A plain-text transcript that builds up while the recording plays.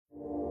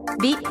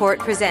Beatport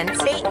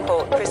presents.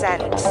 Beatport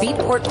presents.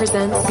 Beatport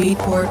presents.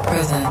 Beatport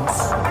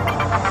presents.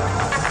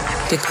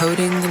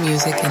 Decoding the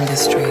music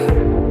industry.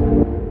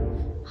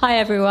 Hi,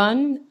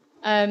 everyone.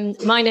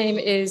 My name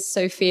is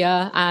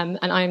Sophia, and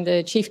I'm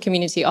the Chief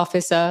Community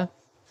Officer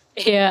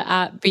here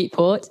at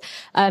Beatport.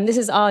 This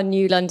is our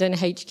new London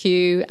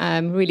HQ.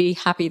 I'm really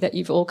happy that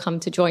you've all come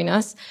to join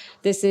us.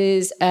 This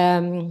is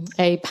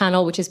a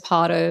panel which is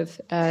part of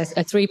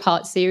a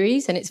three-part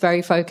series, and it's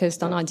very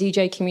focused on our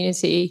DJ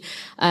community,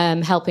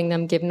 helping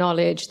them give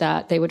knowledge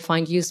that they would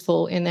find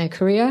useful in their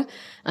career.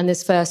 And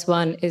this first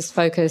one is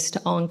focused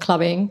on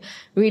clubbing.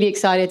 Really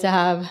excited to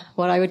have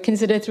what I would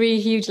consider three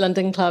huge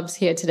London clubs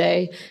here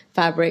today: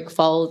 Fabric,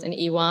 Fold, and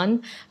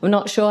E1. I'm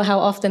not sure how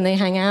often they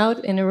hang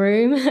out in a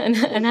room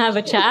and have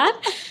a chat.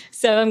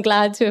 So I'm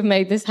glad to have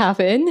made this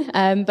happen.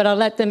 But I'll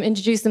let them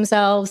introduce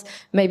themselves,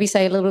 maybe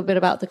say a little bit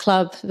about the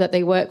club that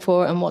they work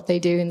for and what they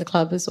do in the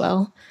club as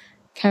well.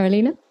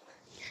 Carolina?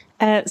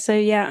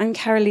 I'm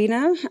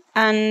Carolina,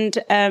 and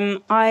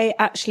I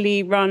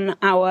actually run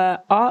our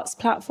arts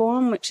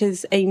platform, which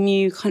is a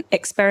new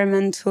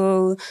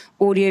experimental,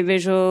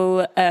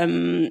 audiovisual,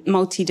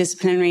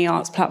 multidisciplinary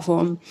arts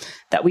platform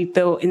that we've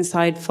built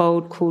inside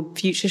Fold called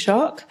Future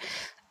Shock.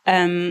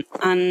 Fold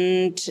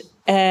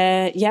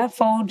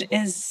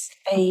is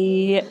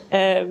a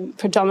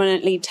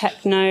predominantly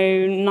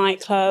techno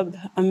nightclub.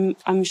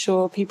 I'm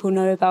sure people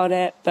know about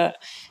it,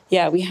 but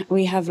yeah,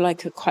 we have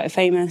like quite a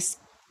famous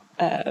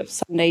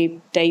Sunday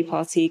day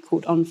party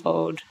called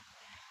Unfold.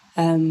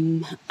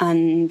 And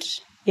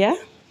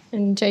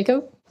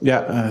Jacob?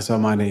 So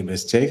my name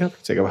is Jacob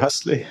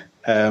Husley.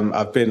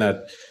 I've been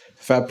at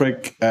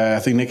Fabric, I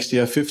think next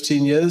year,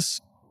 15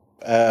 years.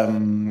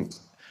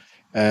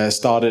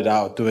 Started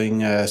out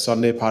doing a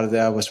Sunday party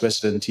there. I was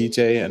resident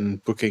DJ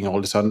and booking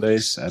all the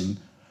Sundays, and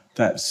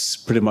that's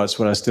pretty much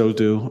what I still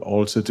do.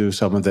 Also do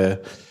some of the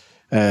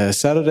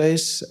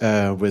Saturdays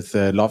with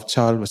Love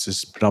Child, which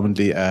is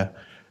predominantly a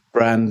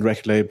brand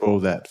record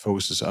label that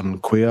focuses on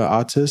queer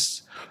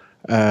artists.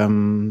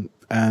 And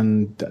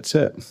that's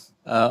it.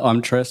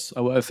 I'm Tris.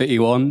 I work for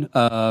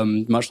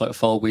E1. Much like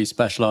Fold, we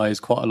specialise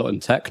quite a lot in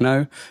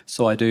techno.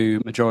 So I do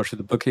majority of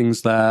the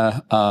bookings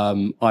there.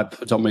 I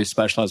predominantly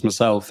specialise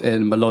myself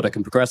in melodic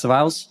and progressive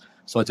house.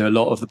 So I do a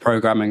lot of the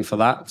programming for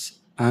that.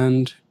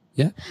 And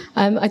yeah.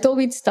 I thought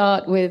we'd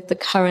start with the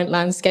current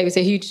landscape. It's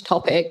a huge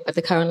topic, but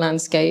the current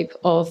landscape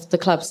of the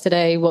clubs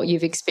today, what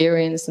you've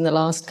experienced in the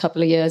last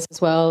couple of years as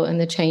well,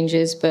 and the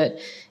changes. But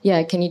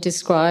yeah, can you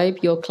describe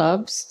your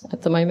clubs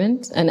at the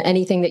moment and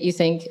anything that you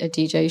think a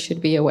DJ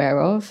should be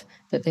aware of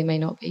that they may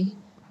not be?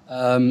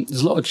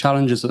 There's a lot of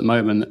challenges at the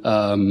moment,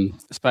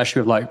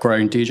 especially with like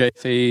growing DJ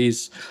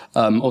fees,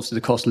 also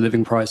the cost of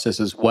living prices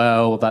as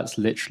well. That's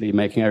literally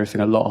making everything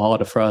a lot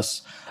harder for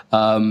us.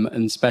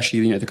 And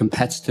especially, the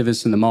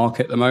competitiveness in the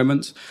market at the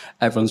moment.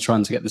 Everyone's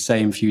trying to get the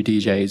same few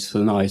DJs for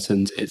the night,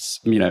 and it's,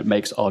 it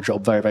makes our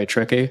job very, very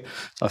tricky.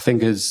 So I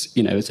think as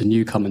a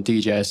newcomer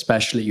DJ,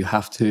 especially, you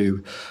have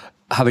to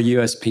have a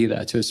USP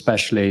there to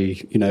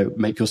especially,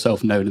 make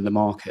yourself known in the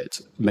market,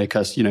 make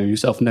us,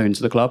 yourself known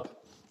to the club.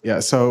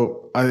 Yeah,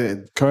 so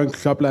current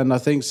Clubland, I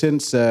think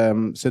since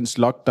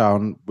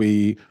lockdown,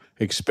 we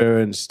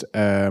experienced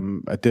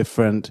a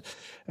different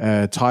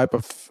type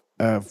of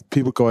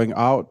people going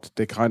out.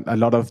 A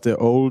lot of the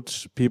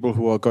old people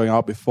who were going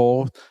out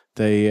before,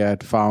 they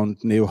had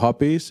found new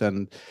hobbies,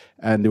 and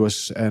it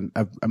was a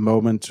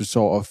moment to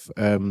sort of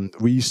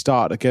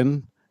restart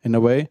again in a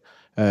way.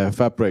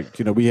 Fabric,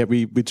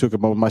 we took a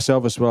moment.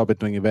 Myself as well, I've been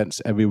doing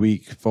events every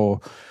week for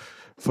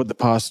the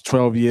past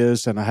 12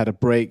 years, and I had a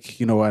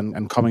break,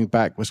 and coming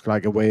back was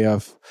like a way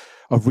of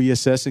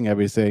reassessing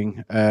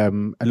everything. A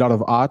lot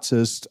of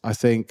artists, I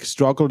think,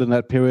 struggled in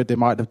that period. They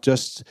might have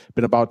just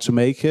been about to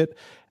make it,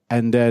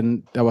 and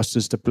then there was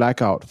just a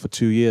blackout for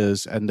 2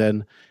 years, and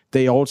then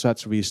they also had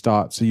to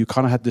restart. So you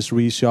kind of had this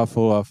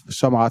reshuffle of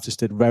some artists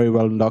did very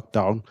well in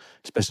lockdown,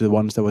 especially the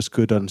ones that was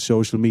good on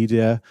social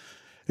media,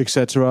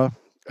 etc.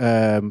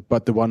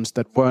 But the ones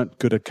that weren't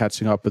good at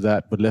catching up with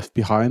that were left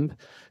behind.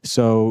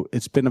 So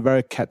it's been a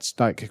very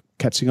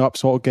catching up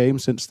sort of game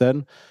since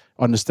then.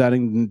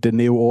 Understanding the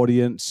new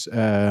audience,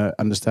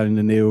 understanding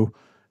the new,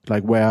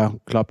 where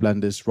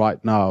Clubland is right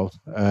now.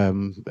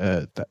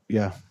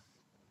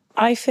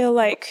 I feel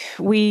like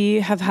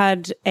we have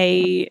had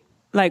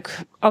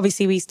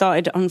obviously we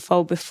started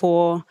Unfold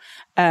before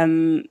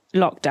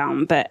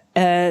lockdown,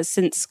 but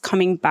since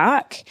coming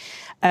back,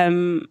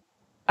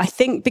 I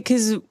think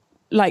because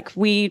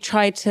we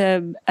try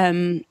to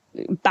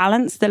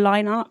balance the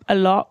lineup a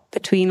lot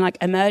between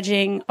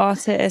emerging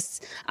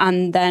artists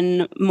and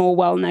then more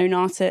well-known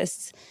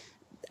artists.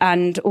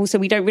 And also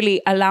we don't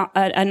really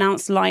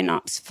announce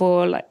lineups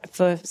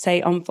for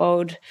say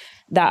Unfold,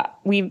 that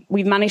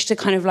we've managed to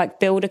kind of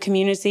build a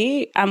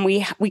community, and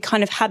we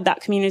kind of had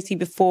that community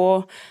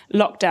before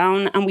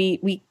lockdown, and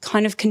we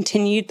kind of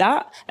continued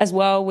that as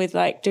well with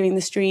doing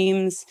the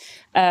streams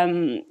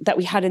that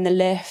we had in the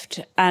lift.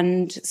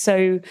 And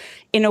so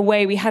in a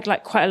way we had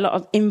quite a lot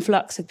of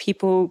influx of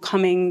people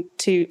coming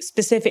to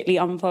specifically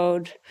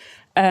Unfold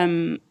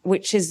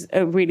which is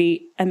a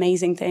really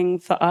amazing thing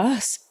for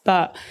us.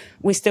 But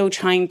we're still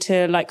trying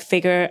to like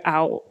figure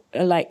out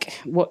like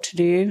what to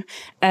do.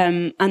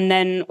 And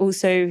then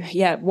also,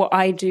 what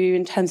I do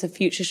in terms of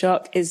Future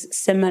Shock is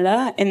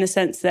similar in the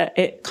sense that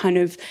it kind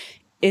of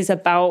is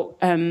about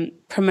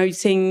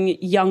promoting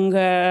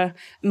younger,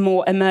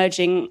 more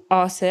emerging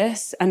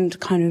artists and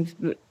kind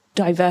of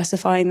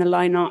diversifying the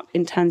lineup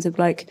in terms of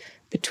like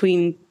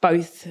between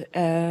both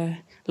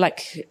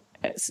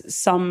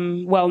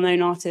some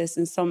well-known artists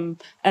and some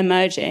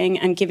emerging,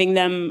 and giving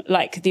them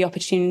like the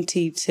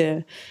opportunity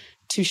to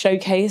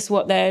showcase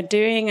what they're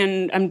doing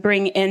and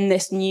bring in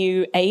this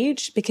new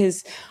age,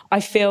 because I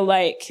feel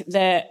like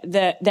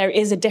there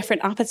is a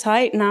different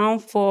appetite now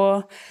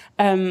for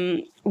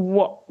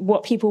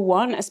what people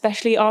want,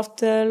 especially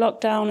after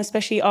lockdown,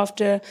 especially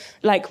after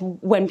like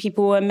when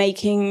people were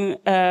making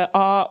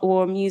art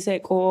or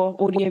music or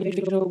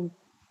audiovisual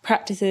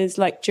practices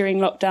like during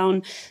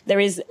lockdown. There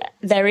is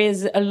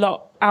a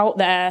lot out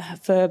there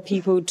for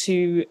people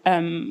to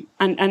and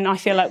I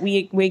feel like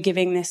we're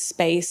giving this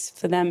space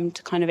for them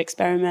to kind of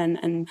experiment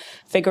and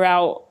figure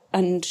out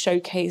and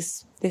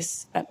showcase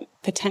this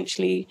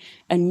potentially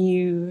a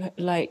new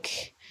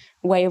like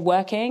way of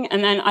working.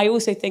 And then I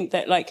also think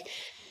that like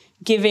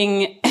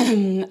giving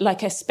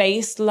like a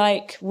space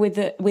like with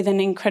an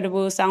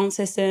incredible sound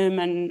system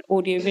and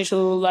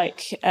audiovisual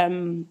like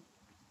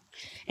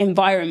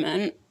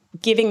environment,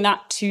 giving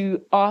that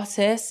to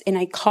artists in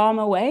a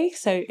calmer way.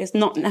 So it's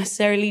not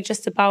necessarily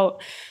just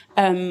about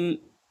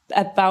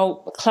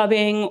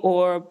clubbing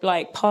or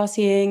like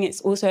partying.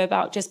 It's also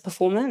about just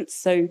performance.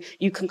 So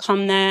you can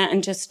come there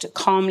and just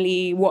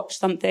calmly watch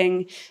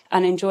something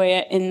and enjoy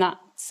it in that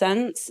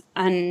sense.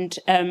 And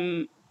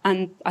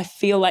I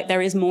feel like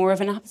there is more of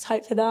an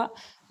appetite for that,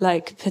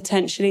 like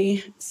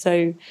potentially.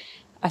 So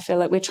I feel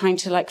like we're trying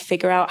to like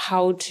figure out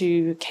how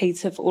to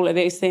cater for all of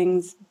those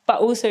things, but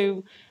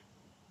also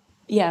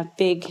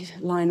big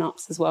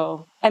lineups as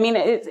well. I mean,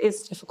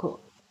 it's difficult.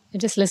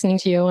 Just listening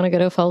to you, I want to go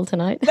to a fold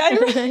tonight.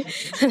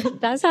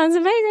 That sounds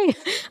amazing.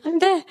 I'm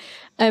there.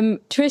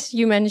 Tris,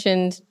 you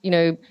mentioned,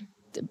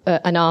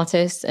 an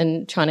artist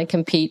and trying to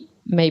compete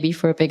maybe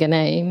for a bigger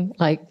name.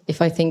 Like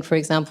if I think, for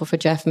example, for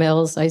Jeff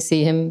Mills, I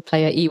see him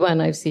play at E1,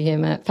 I see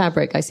him at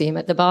Fabric, I see him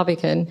at the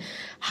Barbican.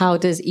 How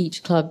does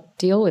each club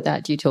deal with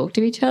that? Do you talk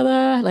to each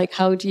other? Like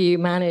how do you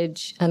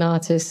manage an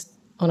artist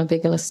on a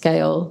bigger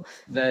scale?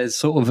 There's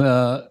sort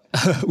of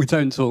we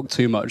don't talk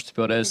too much, to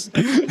be honest.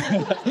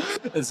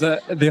 There's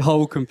the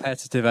whole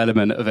competitive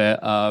element of it.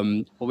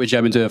 What we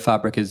generally do at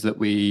Fabric is that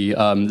we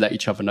let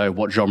each other know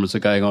what genres are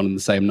going on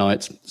the same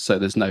night, so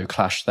there's no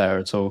clash there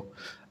at all.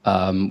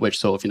 Which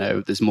sort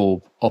of, there's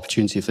more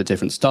opportunity for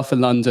different stuff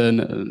in London.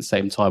 At the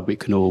same time, we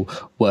can all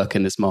work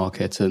in this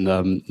market and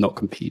not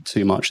compete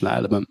too much in that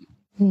element.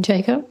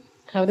 Jacob,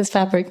 how does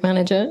Fabric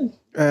manage it?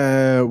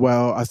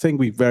 Well, I think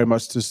we very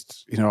much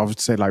just, I would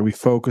say like we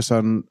focus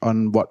on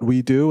what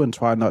we do and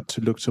try not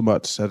to look too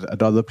much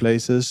at other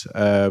places.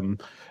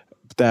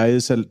 There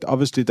is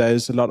obviously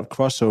a lot of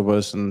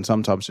crossovers, and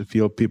sometimes you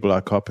feel people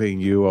are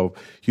copying you or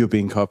you're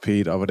being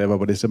copied or whatever,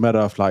 but it's a matter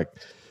of like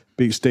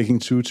sticking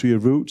true to your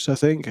roots, I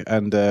think.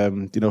 And,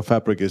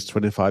 Fabric is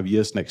 25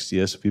 years next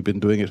year, so we've been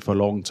doing it for a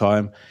long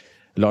time.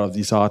 A lot of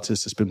these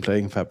artists has been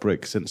playing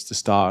Fabric since the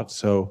start,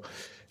 so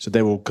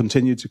they will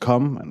continue to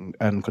come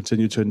and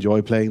continue to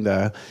enjoy playing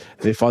there.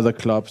 And if other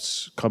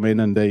clubs come in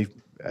and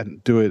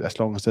do it, as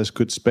long as there's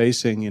good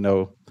spacing,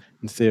 in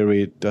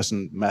theory, it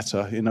doesn't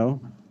matter,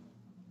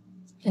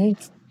 And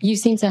you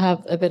seem to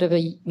have a bit of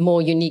a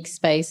more unique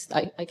space.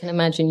 I can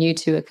imagine you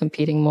two are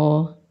competing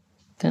more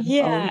than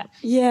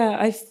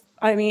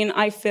I mean,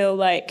 I feel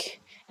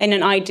like in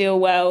an ideal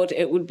world,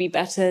 it would be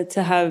better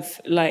to have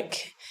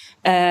like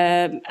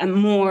a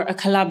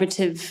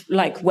collaborative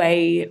like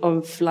way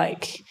of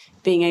like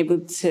being able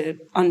to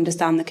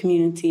understand the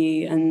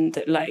community and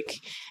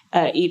like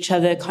each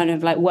other kind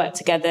of like work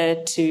together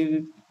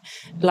to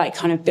like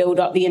kind of build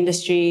up the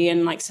industry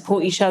and like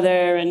support each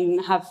other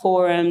and have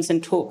forums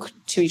and talk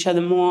to each other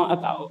more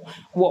about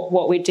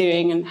what we're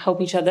doing and help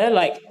each other.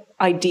 Like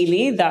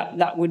ideally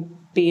that would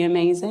be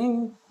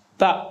amazing.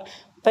 But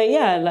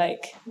yeah,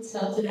 like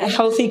a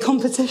healthy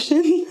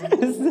competition.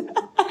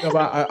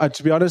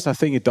 To be honest, I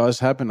think it does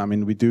happen. I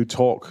mean, we do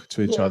talk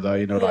to each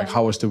other, like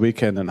how was the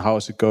weekend and how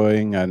is it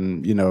going?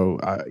 And,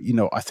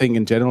 I think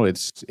in general,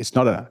 it's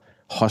not a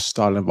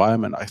hostile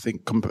environment. I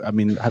think,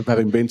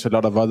 having been to a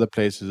lot of other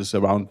places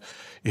around,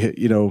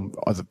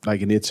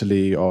 like in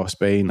Italy or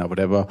Spain or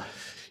whatever,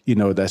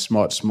 there's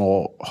much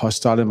more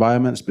hostile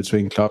environments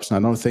between clubs.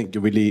 And I don't think you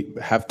really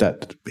have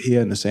that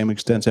here in the same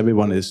extent.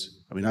 Everyone is,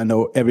 I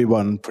know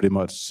everyone pretty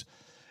much,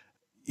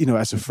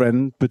 as a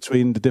friend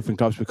between the different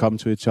clubs. We come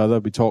to each other,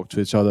 we talk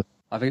to each other.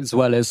 I think as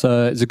well, it's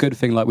a good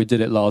thing, like we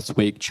did it last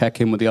week, check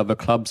in with the other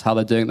clubs, how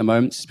they're doing at the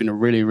moment. It's been a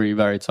really, really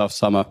very tough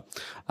summer.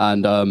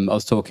 And I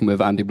was talking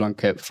with Andy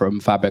Blunkett from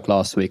Fabric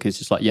last week. He's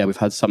just like, yeah, we've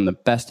had some of the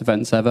best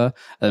events ever,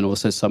 and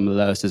also some of the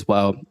lowest as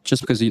well.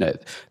 Just because, the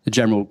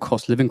general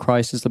cost of living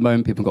crisis at the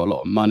moment, people have got a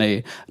lot of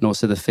money, and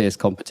also the fierce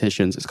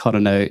competitions. It's kind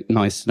of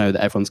nice to know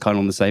that everyone's kind of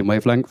on the same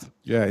wavelength.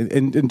 Yeah,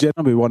 in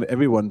general, we want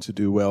everyone to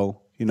do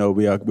well.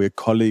 We're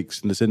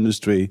colleagues in this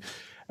industry,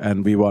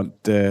 and we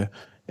want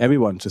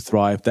everyone to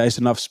thrive. There is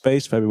enough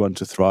space for everyone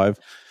to thrive.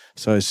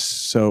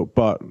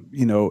 But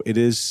it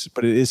is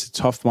a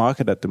tough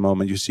market at the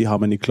moment. You see how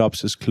many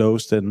clubs has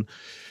closed in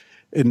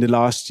the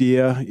last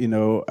year,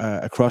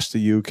 across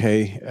the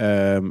UK,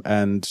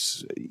 and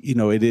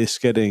it is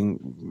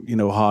getting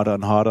harder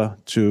and harder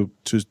to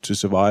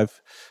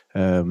survive.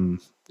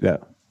 Yeah.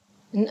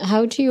 And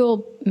how do you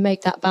all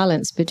make that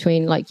balance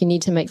between, like, you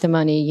need to make the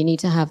money, you need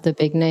to have the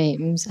big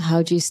names?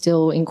 How do you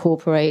still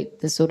incorporate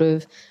the sort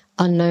of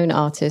unknown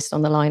artist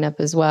on the lineup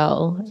as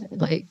well?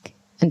 Like,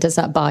 and does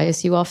that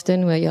bias you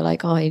often, where you're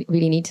like, oh, I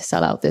really need to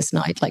sell out this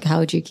night? Like,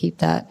 how do you keep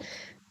that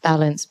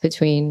balance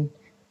between,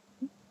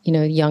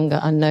 younger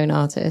unknown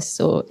artists,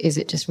 or is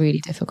it just really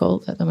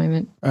difficult at the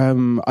moment?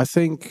 I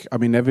think,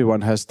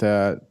 everyone has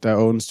their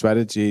own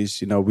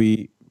strategies.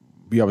 We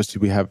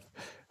obviously have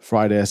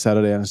Friday,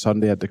 Saturday, and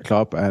Sunday at the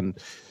club, and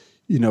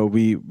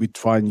we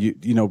try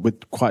and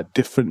with quite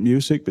different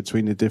music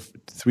between the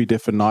three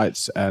different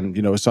nights. And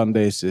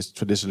Sundays is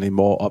traditionally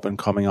more up and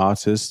coming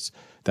artists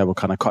that will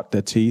kind of cut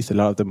their teeth. A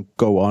lot of them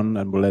go on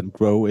and will then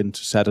grow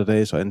into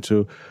Saturdays or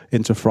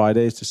into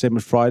Fridays. The same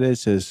with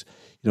Fridays is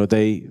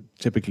they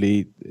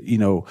typically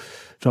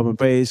drum and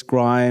bass,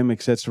 grime,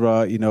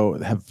 etc.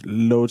 Have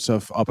loads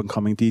of up and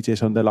coming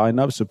DJs on their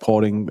lineup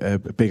supporting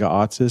bigger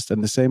artists.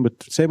 And the same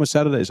with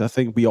Saturdays. I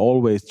think we're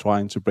always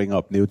trying to bring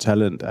up new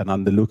talent and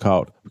on the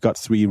lookout. We've got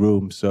 3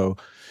 rooms, so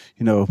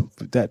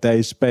that there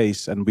is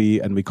space, and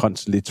we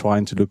constantly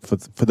trying to look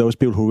for those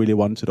people who really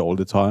want it all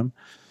the time.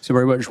 So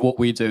very much what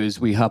we do is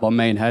we have our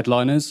main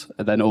headliners,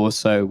 and then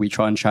also we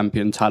try and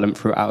champion talent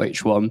throughout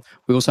each one.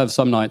 We also have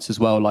some nights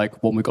as well,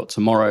 like one we got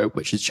tomorrow,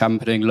 which is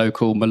championing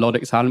local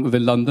melodic talent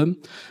within London.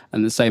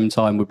 And at the same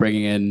time, we're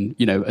bringing in,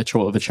 a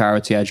sort of a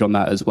charity edge on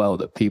that as well,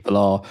 that people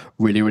are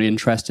really, really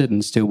interested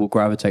and still will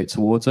gravitate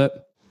towards it.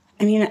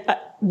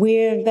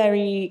 We're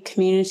very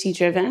community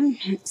driven.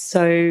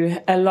 So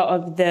a lot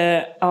of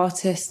the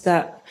artists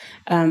that,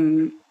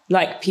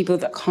 people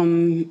that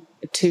come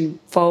to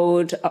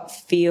Fold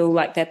feel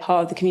like they're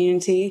part of the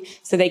community.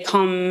 So they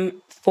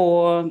come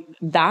for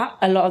that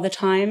a lot of the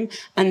time.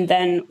 And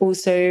then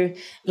also,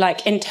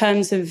 in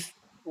terms of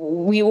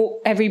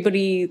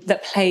everybody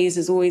that plays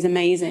is always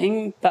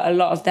amazing, but a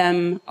lot of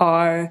them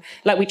are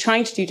we're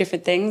trying to do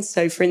different things.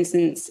 So for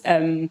instance,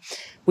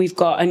 we've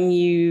got a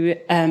new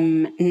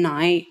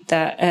night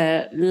that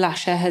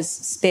Lasha has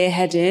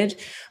spearheaded,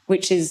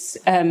 which is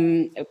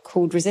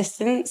called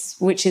Resistance,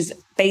 which is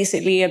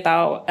basically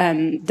about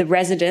the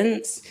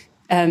residents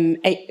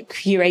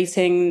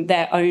curating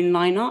their own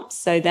lineups.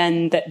 So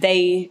then that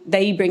they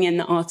bring in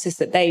the artists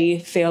that they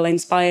feel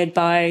inspired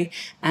by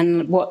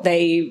and what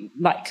they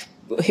like,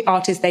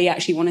 artists they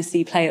actually want to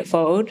see play at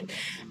Fold,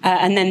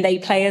 and then they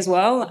play as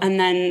well. And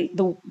then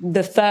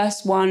the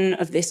first one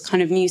of this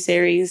kind of new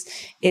series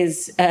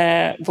is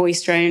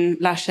Voice Drone.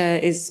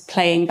 Lasha is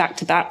playing back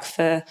to back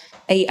for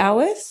 8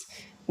 hours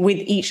with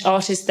each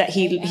artist that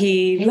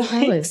he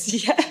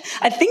likes. Yeah,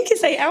 I think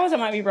it's 8 hours. I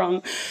might be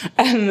wrong,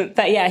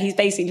 but yeah, he's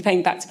basically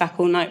playing back to back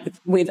all night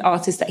with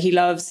artists that he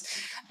loves.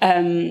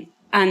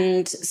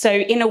 And so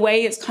in a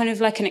way, it's kind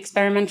of like an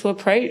experimental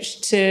approach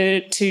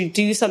to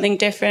do something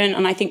different.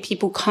 And I think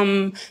people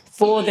come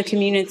for the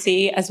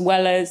community as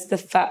well as the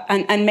fact,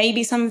 and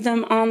maybe some of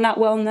them aren't that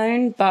well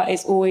known, but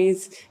it's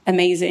always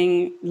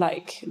amazing,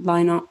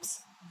 lineups.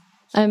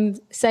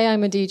 Say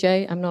I'm a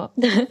DJ, I'm not,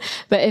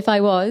 but if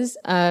I was,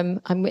 I'm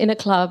in a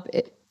club,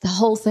 the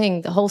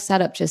whole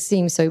setup just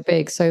seems so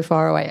big, so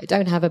far away. I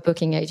don't have a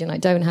booking agent, I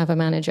don't have a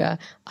manager.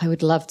 I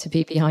would love to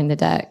be behind the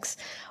decks.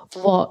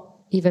 What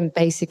even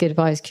basic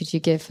advice could you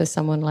give for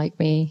someone like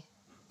me,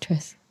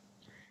 Tris?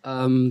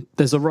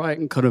 There's a right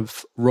and kind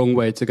of wrong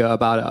way to go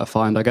about it, I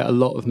find. I get a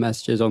lot of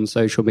messages on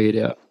social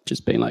media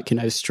just being like,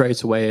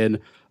 straight away in,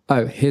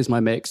 oh, here's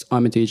my mix,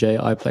 I'm a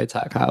DJ, I play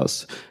tech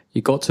house.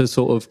 You got to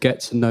sort of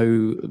get to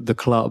know the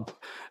club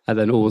and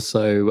then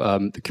also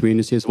the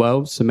community as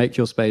well. So make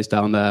your space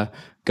down there,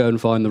 go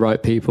and find the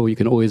right people. You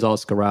can always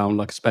ask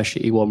around,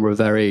 especially E1, we're a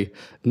very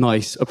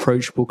nice,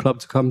 approachable club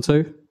to come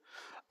to.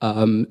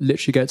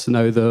 Literally get to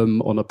know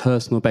them on a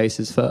personal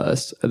basis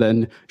first, and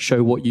then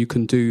show what you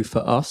can do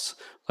for us,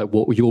 like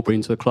what you'll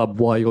bring to the club,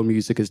 why your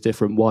music is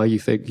different, why you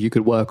think you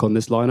could work on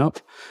this lineup.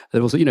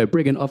 And also,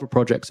 bring in other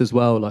projects as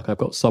well. Like I've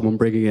got someone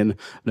bringing in an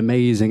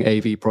amazing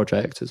AV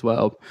project as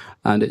well.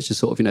 And it's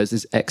just sort of, there's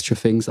these extra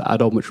things that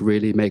add on, which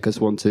really make us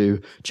want to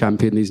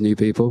champion these new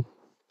people.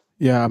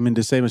 Yeah,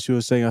 the same as you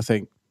were saying, I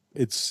think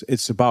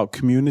it's about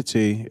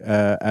community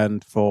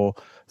and for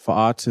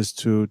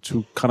artists to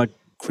kind of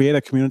create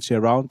a community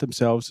around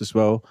themselves as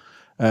well.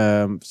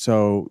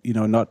 So,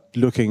 not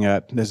looking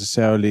at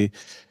necessarily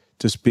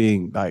just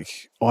being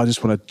like, oh, I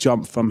just want to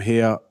jump from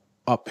here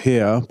up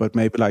here, but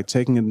maybe like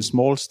taking it in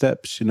small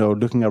steps,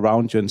 looking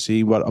around you and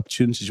seeing what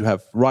opportunities you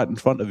have right in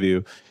front of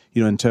you,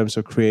 in terms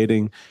of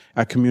creating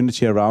a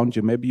community around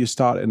you. Maybe you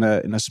start in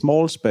a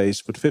small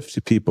space with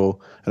 50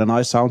 people and a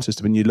nice sound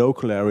system in your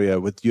local area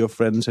with your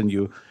friends, and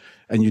you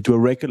do a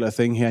regular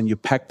thing here, and you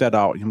pack that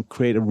out. You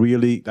create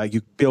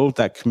you build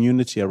that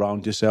community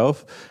around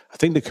yourself. I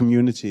think the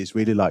community is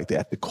really like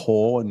at the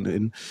core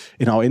in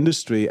our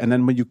industry. And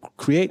then when you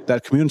create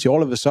that community,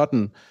 all of a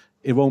sudden,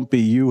 it won't be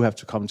you have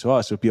to come to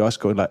us. It'll be us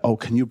going like, oh,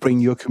 can you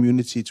bring your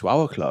community to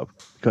our club?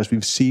 Because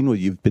we've seen what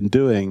you've been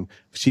doing.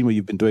 We've seen what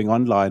you've been doing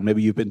online.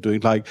 Maybe you've been doing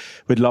like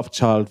with Love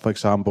Child, for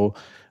example.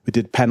 We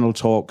did panel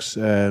talks.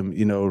 We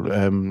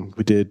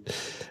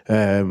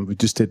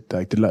just did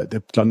like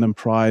the London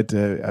Pride,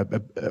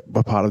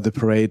 a part of the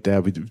parade there.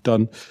 We've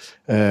done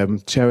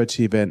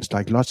charity events,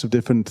 like lots of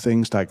different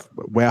things, like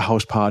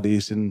warehouse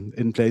parties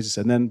in places.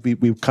 And then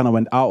we kind of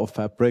went out of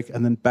Fabric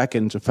and then back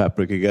into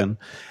Fabric again.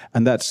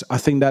 And I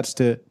think that's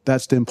the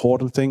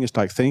important thing. It's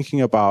like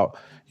thinking about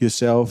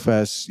yourself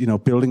as,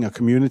 building a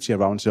community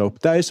around yourself.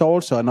 There is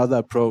also another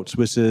approach,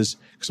 which is,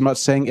 because I'm not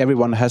saying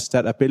everyone has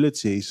that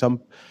ability.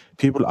 Some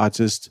people are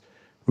just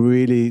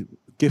really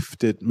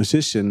gifted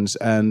musicians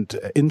and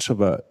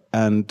introvert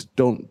and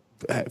don't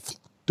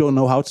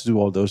know how to do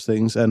all those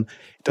things. And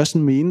it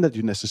doesn't mean that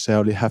you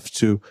necessarily have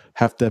to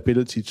have the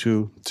ability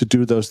to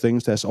do those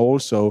things. There's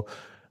also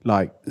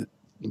like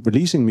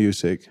releasing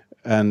music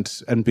and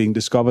being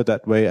discovered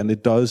that way. And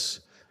it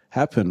does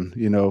happen,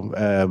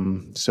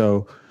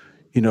 so,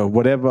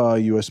 whatever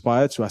you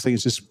aspire to, I think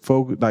it's just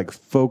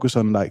focus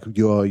on like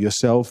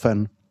yourself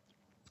and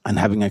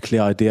having a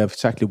clear idea of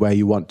exactly where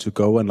you want to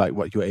go and like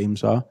what your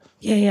aims are.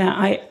 Yeah,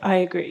 I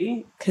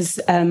agree. Because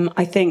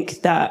I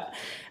think that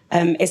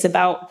it's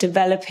about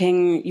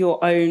developing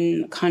your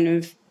own kind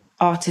of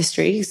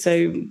artistry.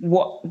 So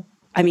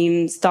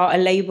start a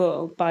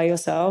label by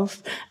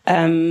yourself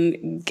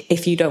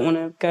if you don't want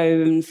to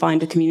go and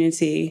find a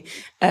community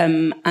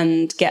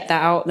and get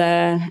that out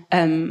there.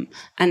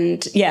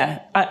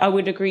 I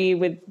would agree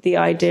with the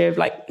idea of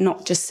like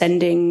not just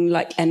sending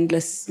like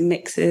endless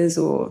mixes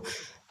or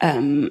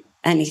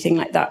anything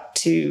like that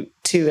to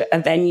a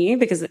venue,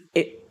 because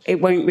it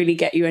won't really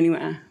get you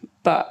anywhere.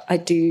 But I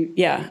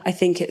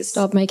think it's...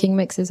 Stop making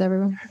mixes,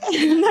 everyone.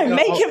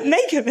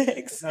 Make a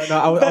mix.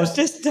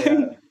 Just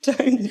don't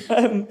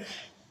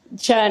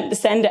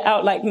send it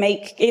out.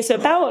 It's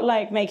about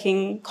like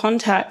making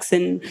contacts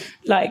and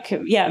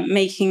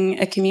making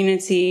a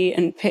community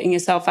and putting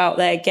yourself out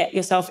there, get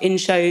yourself in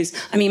shows.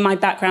 I mean, my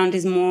background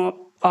is more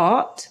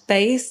art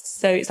based,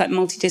 so it's like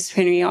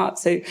multidisciplinary art.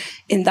 So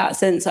in that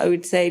sense, I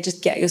would say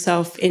just get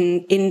yourself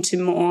into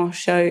more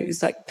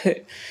shows,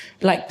 put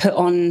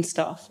on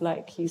stuff,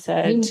 like you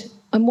said.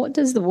 And what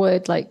does the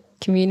word like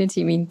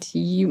community mean to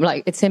you?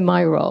 Like, it's in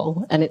my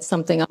role, and it's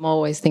something I'm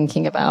always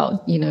thinking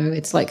about.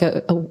 It's like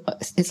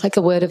it's like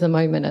a word of the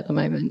moment at the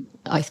moment.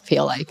 I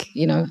feel like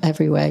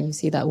everywhere you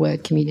see that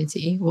word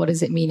community. What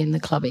does it mean in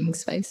the clubbing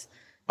space?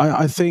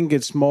 I think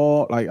it's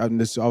more like, I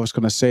was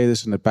going to say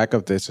this in the back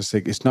of this, I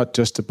think it's not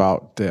just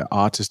about the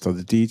artists or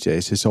the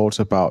DJs, it's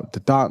also about the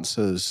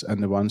dancers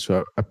and the ones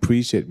who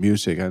appreciate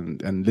music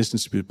and listen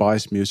to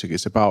Bias music.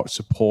 It's about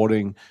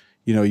supporting,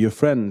 your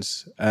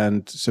friends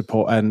and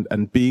support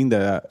and being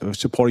there,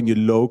 supporting your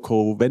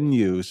local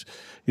venues.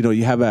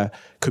 You have a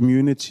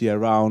community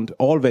around,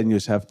 all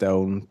venues have their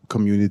own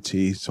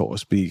community, so to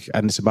speak.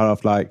 And it's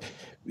about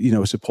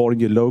supporting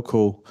your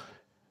local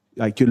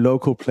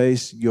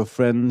place, your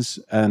friends,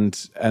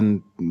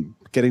 and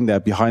getting there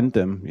behind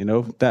them.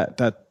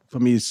 That for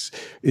me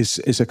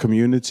is a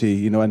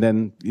community. And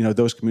then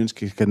those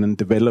communities can then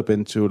develop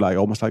into like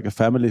almost like a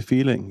family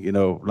feeling.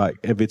 Like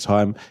every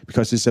time,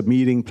 because it's a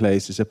meeting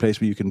place. It's a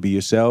place where you can be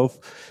yourself.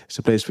 It's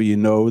a place where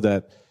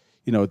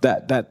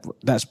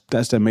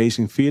that's the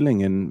amazing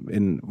feeling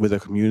in with a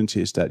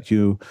community, is that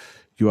you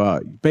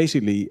are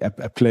basically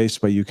a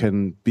place where you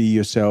can be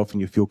yourself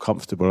and you feel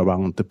comfortable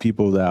around the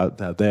people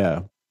that are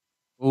there.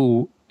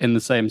 All in the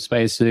same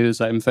space to do the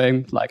same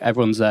thing. Like,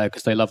 everyone's there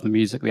because they love the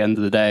music at the end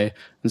of the day.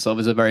 And so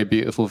it's a very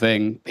beautiful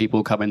thing,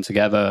 people coming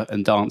together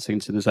and dancing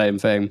to the same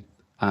thing.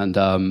 And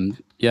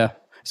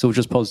it's all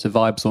just positive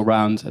vibes all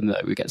around. And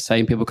we get the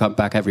same people come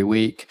back every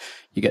week.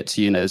 You get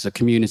to, there's a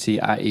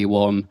community at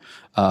E1.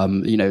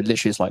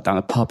 Literally it's like down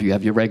a pub, you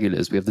have your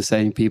regulars. We have the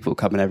same people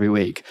coming every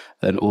week.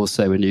 Then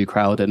also a new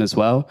crowd in as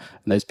well.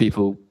 And those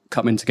people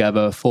coming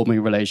together,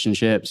 forming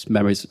relationships,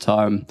 memories of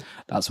time.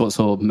 That's what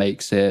sort of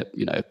makes it,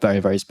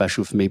 very, very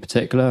special for me in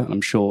particular. And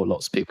I'm sure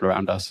lots of people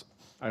around us.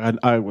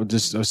 I would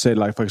just say,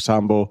 like, for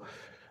example,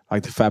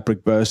 like the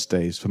Fabric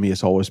birthdays, for me,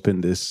 it's always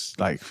been this,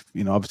 like,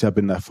 obviously I've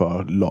been there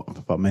for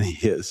many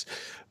years,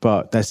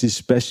 but there's these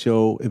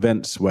special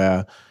events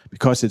where,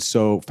 because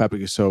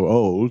Fabric is so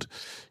old,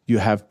 you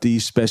have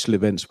these special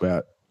events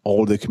where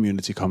all the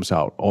community comes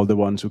out, all the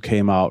ones who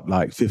came out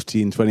like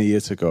 15, 20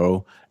 years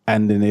ago,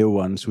 and the new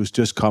ones who's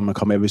just come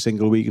every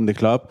single week in the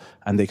club,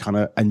 and they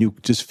and you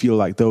just feel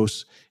like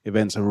those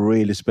events are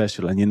really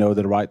special, and you know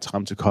the right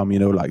time to come, you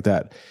know, like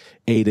that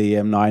 8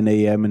 a.m., 9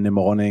 a.m. in the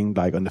morning,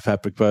 like on the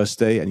Fabric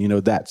birthday, and you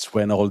know that's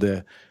when all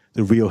the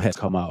real heads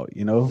come out,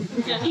 you know?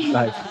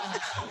 Like,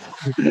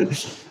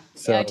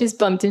 so. Yeah, I just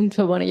bumped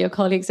into one of your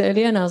colleagues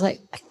earlier and I was like,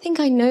 I think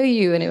I know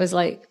you. And it was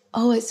like,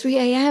 oh, it's 3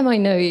 a.m. I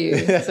know you,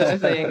 sort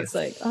of thing. It's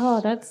like,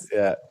 oh, that's...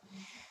 Yeah.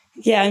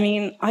 Yeah, I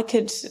mean, I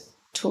could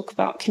talk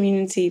about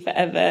community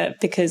forever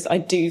because I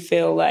do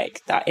feel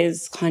like that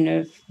is kind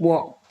of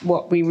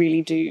what we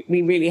really do.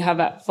 We really have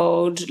at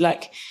Fold,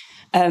 like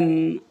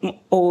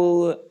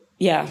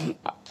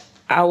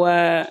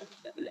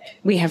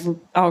we have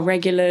our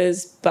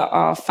regulars, but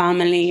our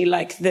family,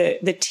 like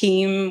the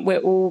team, we're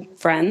all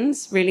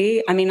friends,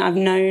 really. I mean, I've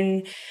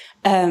known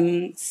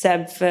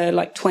Seb for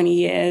like 20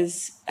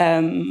 years,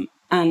 and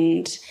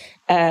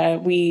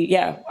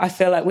I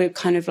feel like we're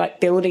kind of like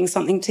building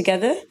something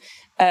together,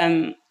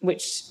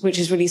 which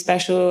is really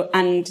special.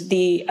 And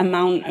the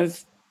amount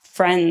of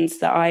friends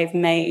that I've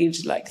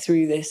made like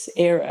through this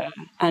era,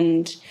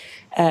 and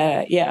on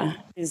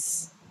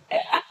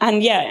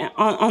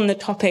the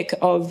topic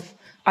of,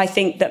 I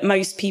think that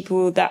most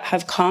people that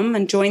have come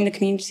and joined the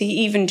community,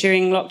 even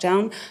during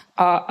lockdown,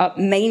 are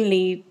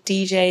mainly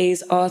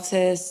DJs,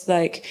 artists,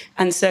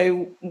 and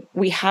so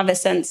we have a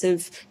sense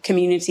of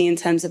community in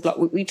terms of like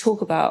we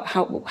talk about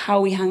how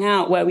we hang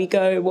out, where we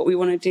go, what we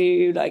want to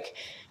do,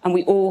 and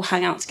we all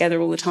hang out together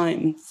all the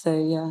time. So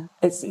yeah,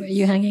 Where are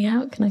you hanging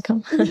out? Can I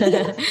come?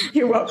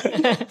 You're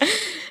welcome.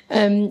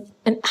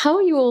 And how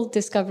are you all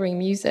discovering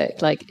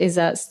music? Like, is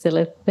that still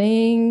a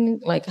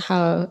thing?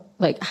 How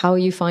are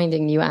you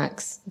finding new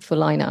acts for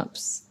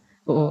lineups?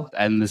 Or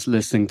endless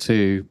listening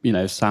to,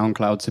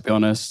 SoundCloud, to be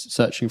honest,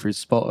 searching through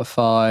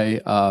Spotify.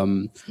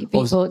 Say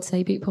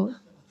Beatport.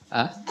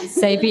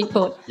 Say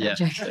Beatport. Yeah.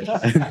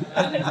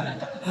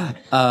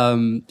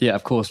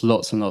 Of course,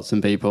 lots and lots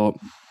of people.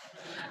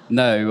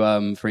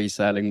 No free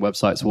selling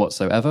websites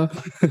whatsoever.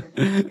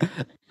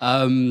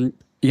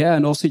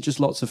 And also just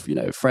lots of,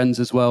 friends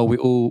as well.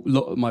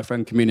 My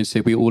friend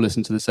community, we all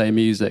listen to the same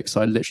music. So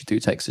I literally do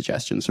take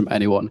suggestions from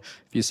anyone.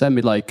 If you send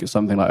me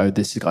something like, oh,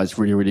 this guy's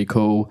really, really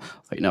cool.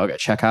 I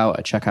check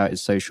out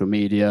his social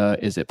media.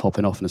 Is it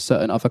popping off in a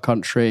certain other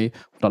country?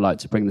 Would I like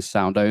to bring the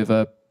sound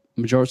over?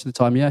 Majority of the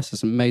time, yes,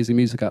 there's some amazing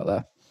music out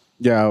there.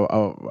 Yeah,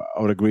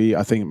 I would agree.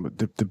 I think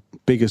the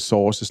biggest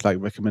source is like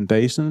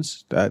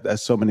recommendations.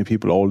 There's so many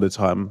people all the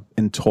time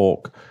in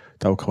talk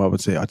that will come up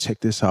and say, "Oh, check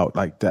this out!"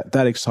 Like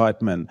that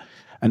excitement,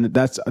 and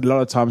that's a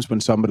lot of times when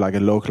somebody like a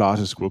local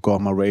artist will go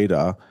on my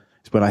radar.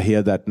 Is when I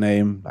hear that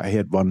name, I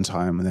hear it one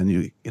time, and then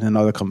you in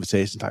another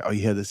conversation, like, oh,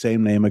 you hear the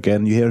same name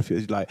again. You hear a few,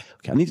 you're like,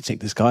 okay, I need to check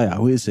this guy out.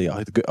 Who is he?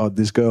 Or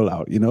this girl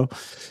out,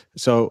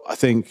 So I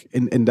think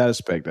in that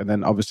aspect, and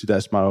then obviously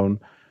that's my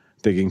own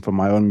digging for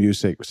my own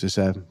music, which is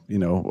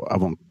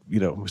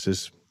which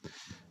is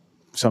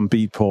some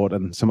beatport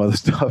and some other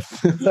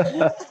stuff.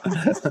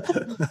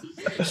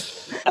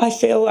 I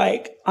feel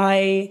like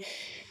I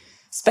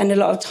spend a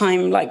lot of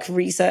time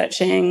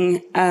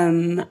researching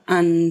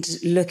and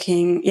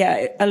looking.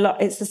 Yeah, a lot.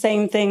 It's the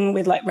same thing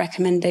with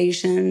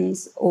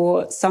recommendations,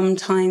 or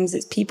sometimes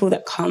it's people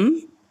that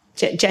come.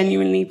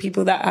 Genuinely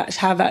people that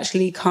have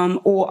actually come,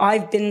 or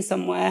I've been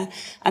somewhere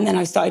and then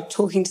I started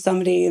talking to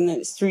somebody and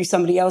it's through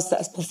somebody else that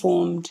has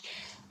performed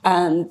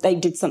and they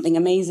did something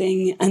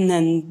amazing, and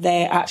then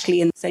they're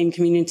actually in the same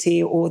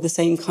community or the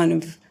same kind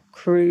of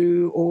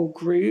crew or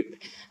group,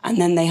 and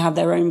then they have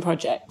their own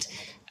project.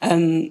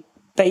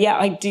 But yeah,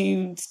 I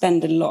do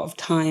spend a lot of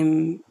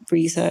time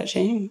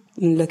researching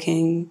and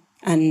looking,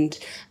 and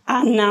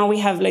now we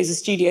have loads of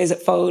studios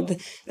at Fold.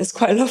 There's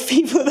quite a lot of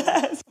people there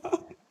as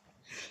well.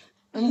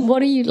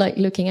 What are you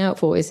looking out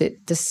for? Is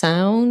it the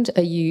sound?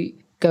 Are you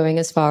going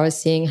as far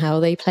as seeing how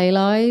they play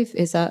live?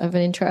 Is that of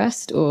an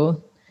interest,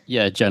 or?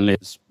 Yeah, generally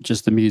it's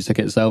just the music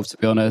itself, to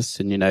be honest,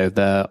 and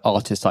their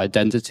artist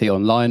identity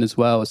online as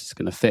well. Is this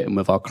going to fit in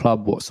with our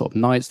club? What sort of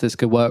nights this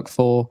could work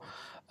for?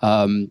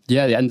 At the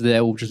end of the day,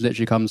 it all just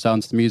literally comes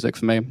down to the music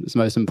for me. It's the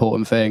most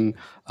important thing.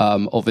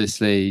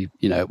 Obviously,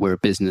 we're a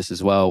business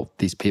as well.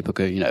 These people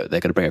go, they're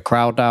going to bring a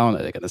crowd down,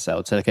 they're going to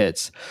sell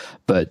tickets.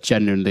 But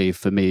genuinely,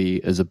 for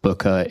me as a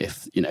booker,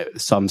 if,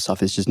 some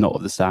stuff is just not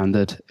of the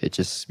standard, it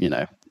just,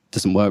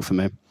 doesn't work for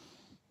me.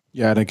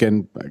 Yeah, and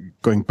again,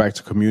 going back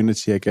to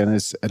community again,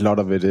 is a lot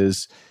of it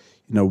is,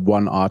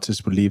 one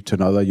artist will leave to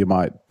another. You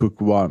might book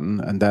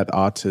one, and that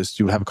artist,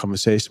 you'll have a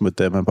conversation with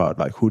them about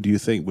who do you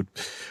think would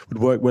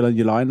work well in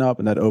your lineup,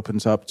 and that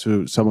opens up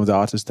to some of the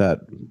artists that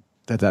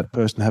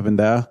person have in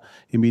their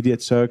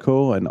immediate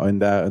circle and in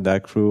their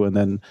crew, and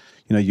then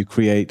you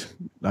create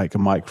a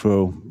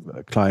micro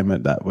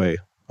climate that way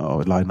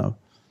or lineup.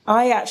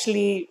 I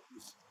actually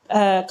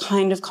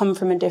kind of come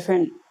from a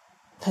different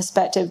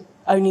perspective,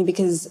 only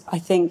because I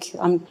think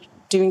I'm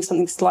doing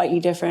something slightly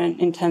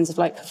different in terms of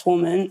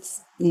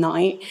performance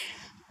night.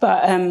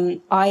 But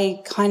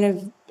I kind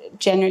of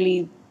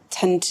generally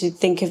tend to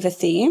think of a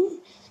theme.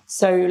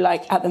 So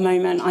at the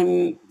moment,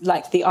 I'm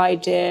the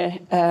idea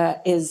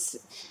is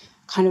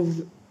kind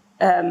of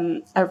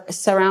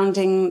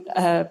surrounding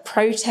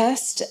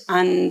protest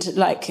and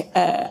like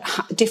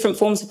different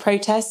forms of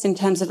protest in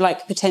terms of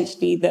like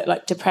potentially that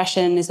like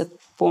depression is a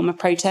form of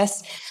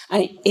protest,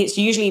 and it's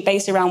usually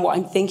based around what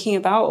I'm thinking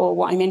about or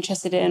what I'm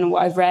interested in or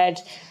what I've read,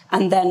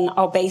 and then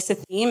I'll base a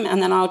theme,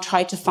 and then I'll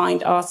try to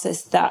find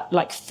artists that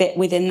like fit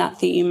within that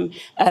theme,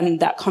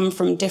 that come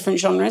from different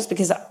genres,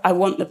 because I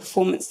want the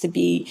performance to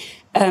be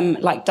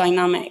like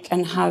dynamic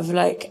and have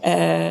like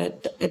a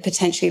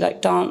potentially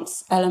like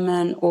dance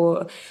element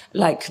or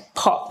like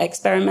pop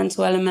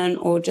experimental element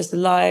or just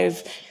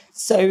live.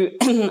 So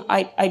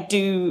I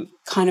do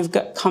kind of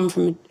come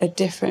from a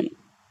different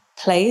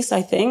place,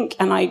 I think,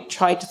 and I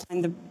try to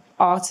find the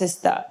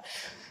artists that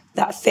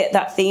fit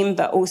that theme,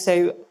 but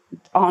also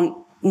aren't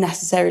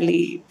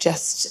necessarily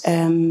just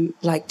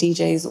like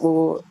DJs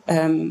or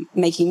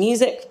making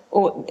music,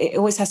 or it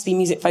always has to be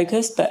music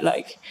focused, but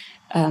like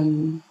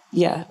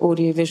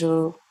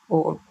audiovisual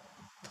or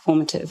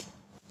performative.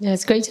 Yeah,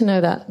 it's great to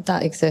know that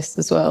that exists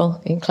as well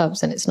in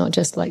clubs, and it's not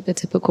just like the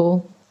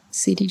typical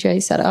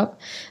CDJ setup.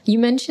 You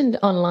mentioned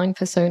online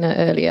persona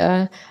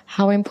earlier.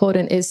 How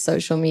important is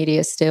social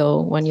media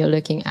still when you're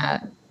looking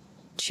at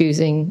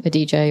choosing a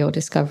DJ or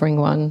discovering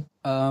one?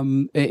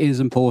 It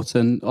is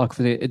important. Like,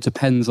 it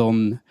depends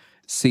on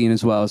scene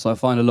as well. So I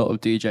find a lot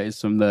of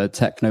DJs from the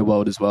techno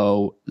world as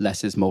well,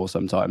 less is more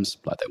sometimes.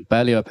 Like, they'll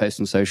barely ever post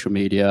on social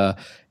media.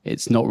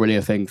 It's not really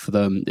a thing for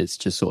them. It's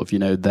just sort of, you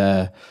know,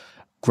 their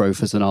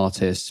growth as an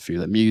artist through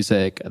their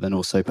music and then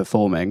also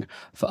performing.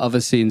 For other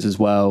scenes as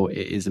well,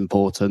 it is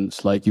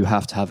important. Like, you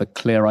have to have a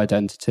clear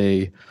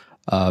identity,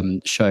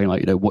 showing like,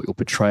 you know, what you're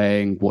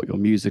portraying, what your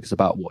music is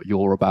about, what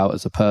you're about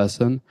as a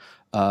person.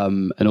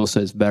 And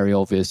also it's very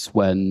obvious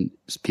when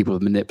people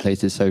have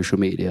manipulated social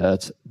media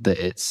that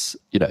it's,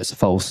 you know, it's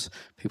false.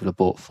 People have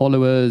bought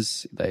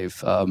followers. They've,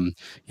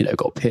 you know,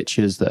 got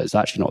pictures that it's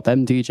actually not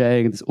them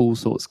DJing. There's all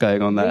sorts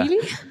going on there.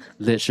 Really?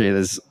 Literally,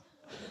 there's...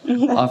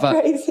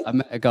 I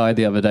met a guy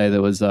the other day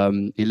that was,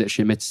 he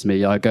literally admitted to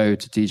me, I go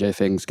to DJ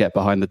things, get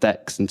behind the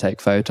decks and take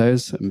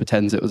photos and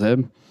pretends it was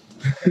him.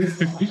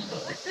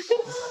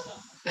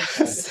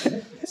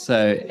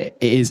 So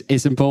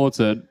it's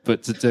important,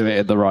 but to do it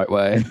in the right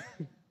way.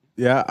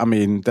 Yeah, I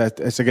mean,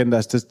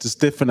 that's just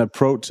different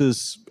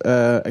approaches.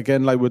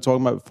 Again, like we were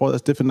talking about before,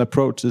 there's different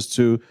approaches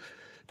to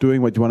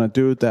doing what you want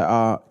to do. There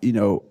are, you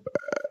know,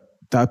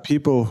 there are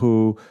people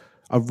who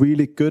are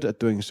really good at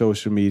doing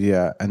social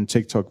media and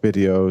TikTok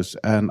videos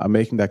and are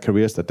making their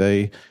careers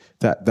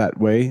that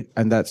way.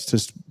 And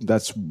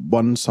that's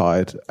one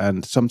side.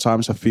 And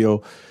sometimes I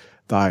feel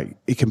like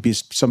it can be,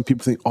 some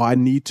people think, oh, I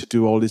need to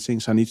do all these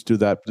things, I need to do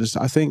that. But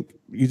I think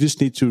you just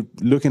need to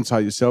look inside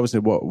yourself and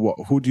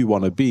say, who do you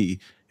want to be?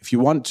 If you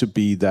want to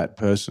be that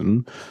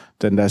person,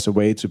 then there's a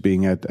way to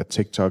being a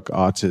TikTok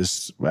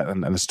artist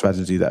and a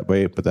strategy that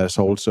way. But there's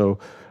also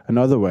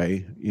another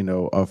way, you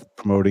know, of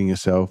promoting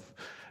yourself.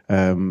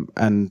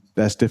 And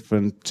there's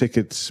different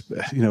tickets.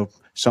 You know,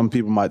 some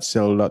people might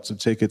sell lots of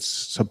tickets,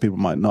 some people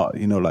might not,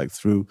 you know, like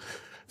through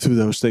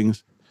those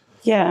things.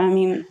 Yeah, I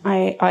mean,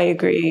 I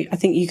agree. I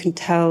think you can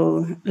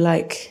tell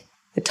like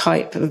the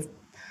type of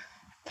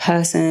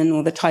person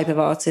or the type of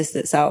artist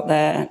that's out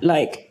there,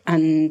 like,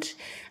 and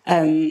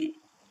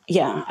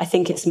I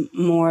think it's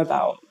more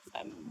about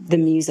the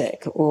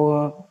music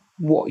or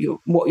what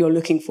you're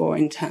looking for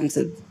in terms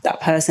of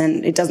that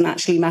person. It doesn't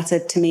actually matter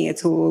to me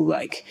at all,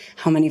 like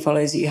how many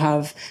followers you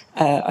have.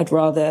 I'd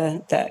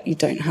rather that you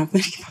don't have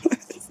many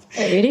followers.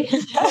 Oh, really?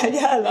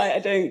 yeah,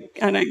 like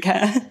I don't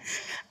care.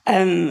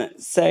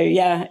 So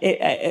yeah,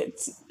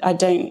 I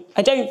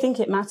don't think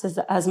it matters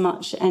as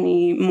much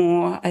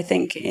anymore. I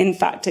think, in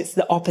fact, it's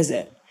the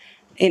opposite.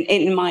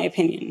 In my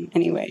opinion,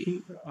 anyway.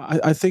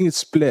 I think it's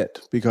split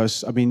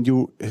because, I mean,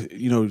 you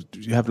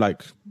have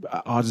like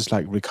artists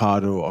like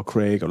Ricardo or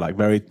Craig or like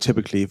very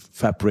typically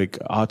fabric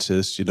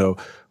artists, you know,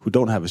 who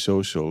don't have a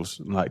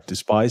socials and like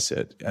despise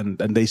it, and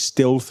they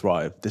still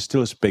thrive. They're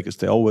still as big as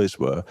they always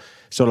were.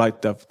 So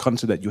like the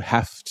concept that you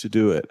have to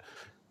do it,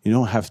 you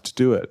don't have to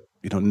do it,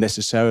 you know,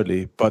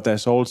 necessarily. But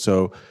there's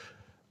also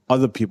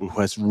other people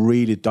who has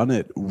really done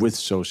it with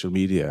social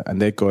media,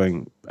 and they're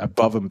going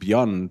above and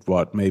beyond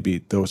what maybe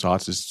those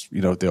artists, you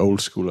know, the old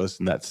schoolers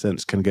in that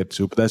sense can get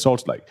to. But there's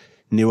also like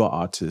newer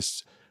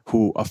artists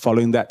who are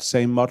following that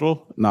same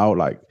model now,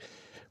 like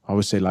I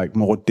would say like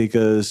more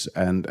diggers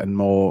and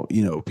more,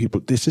 you know,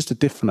 people. This is a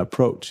different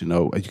approach, you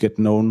know. You get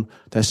known.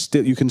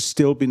 You can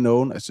still be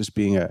known as just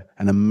being an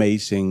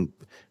amazing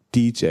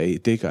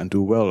DJ, digger, and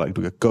do well, like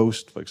a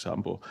Ghost, for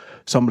example.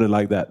 Somebody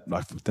like that,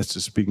 like that's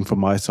just speaking from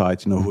my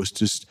side, you know, who's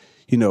just,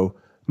 you know,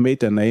 made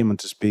their name and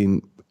just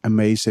been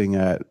amazing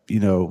at, you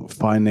know,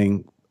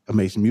 finding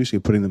amazing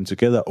music, putting them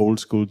together,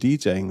 old school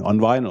DJing on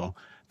vinyl.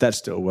 That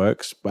still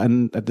works.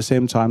 And at the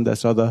same time,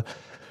 there's other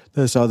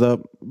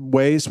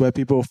ways where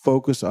people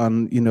focus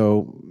on, you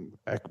know,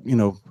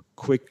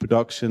 quick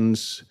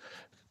productions,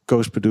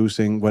 ghost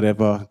producing,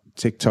 whatever,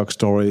 TikTok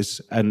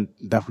stories, and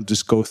that will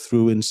just go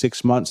through in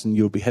 6 months and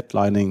you'll be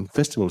headlining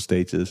festival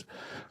stages.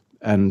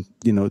 And,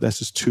 you know, that's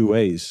just two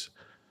ways.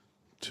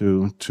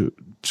 to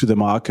the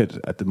market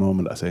at the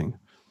moment, I think.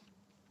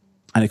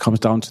 And it comes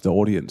down to the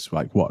audience,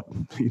 like what,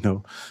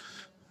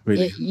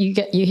 really.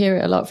 You hear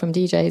it a lot from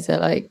DJs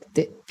that like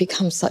it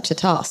becomes such a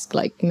task,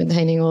 like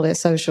maintaining all their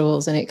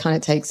socials, and it kind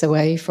of takes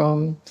away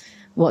from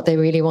what they're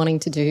really wanting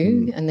to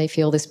do, and they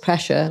feel this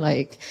pressure,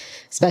 like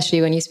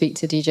especially when you speak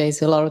to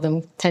DJs, a lot of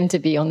them tend to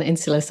be on the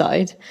insular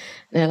side.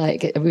 They're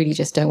like, I really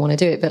just don't want to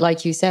do it. But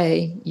like you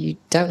say, you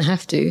don't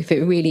have to. If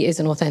it really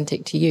isn't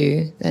authentic to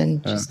you,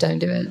 then just don't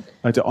do it.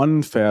 Like the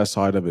unfair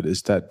side of it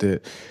is that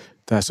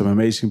there's some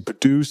amazing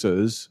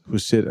producers who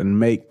sit and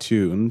make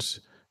tunes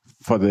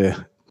for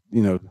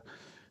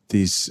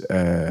these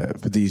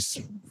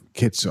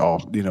kids or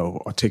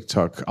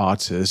TikTok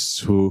artists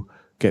who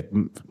get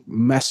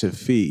massive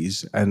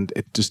fees, and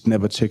it just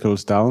never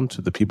trickles down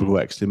to the people who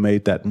actually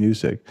made that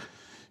music,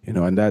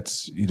 and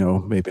that's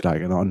maybe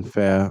like an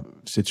unfair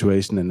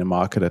situation in the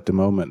market at the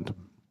moment.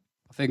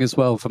 I think as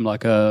well, from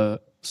like a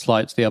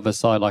slight to the other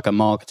side, like a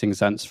marketing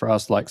sense for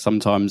us, like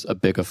sometimes a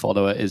bigger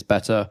follower is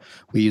better.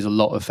 We use a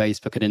lot of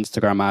Facebook and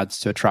Instagram ads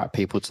to attract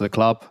people to the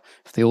club.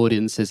 If the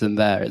audience isn't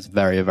there, it's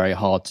very, very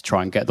hard to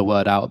try and get the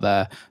word out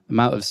there. The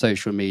amount of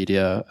social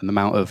media and the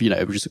amount of,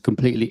 we're just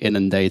completely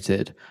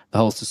inundated. The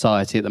whole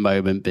society at the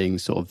moment being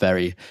sort of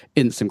very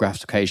instant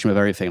gratification with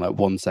everything, like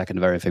 1 second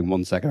of everything,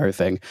 1 second of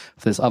everything.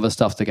 If there's other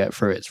stuff to get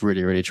through, it's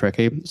really, really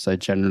tricky. So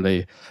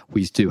generally,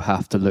 we do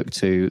have to look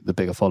to the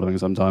bigger following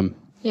sometime.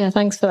 Yeah,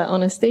 thanks for that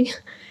honesty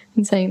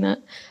in saying that.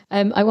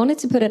 I wanted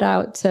to put it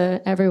out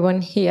to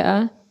everyone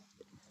here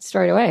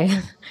straight away.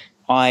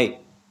 I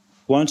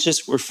want to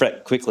just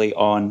reflect quickly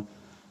on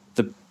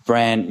the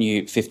brand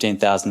new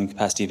 15,000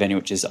 capacity venue,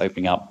 which is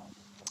opening up,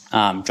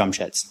 Drum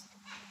Sheds.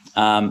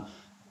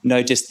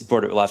 No, just the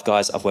Brought It Life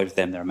guys, I've worked with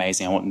them, they're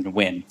amazing, I want them to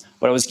win.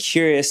 But I was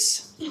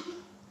curious,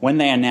 when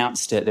they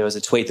announced it, there was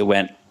a tweet that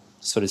went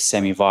sort of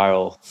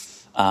semi-viral,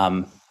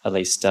 at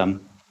least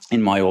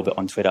in my orbit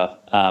on Twitter,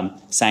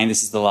 saying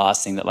this is the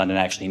last thing that London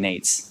actually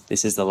needs.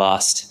 This is the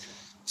last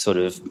sort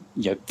of,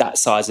 that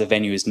size of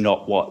venue is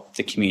not what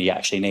the community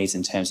actually needs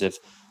in terms of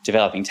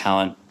developing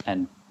talent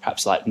and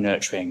perhaps like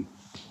nurturing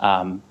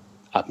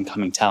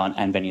up-and-coming talent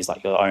and venues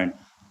like your own.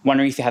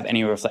 Wondering if you have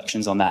any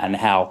reflections on that and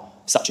how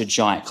such a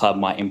giant club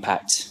might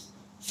impact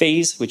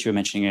fees, which you were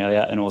mentioning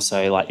earlier, and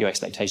also like your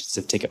expectations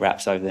of ticket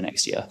wraps over the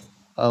next year.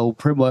 Oh,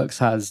 Primworks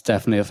has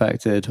definitely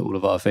affected all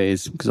of our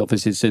fees because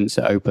obviously since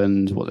it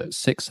opened,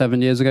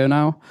 6-7 years ago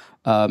now,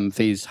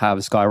 fees have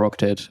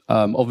skyrocketed.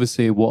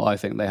 Obviously, what I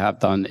think they have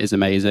done is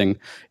amazing.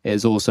 It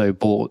has also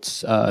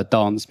brought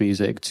dance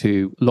music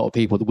to a lot of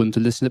people that wouldn't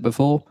have listened to it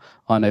before.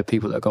 I know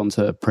people that have gone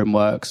to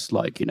Primworks,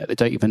 they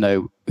don't even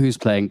know who's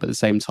playing, but at the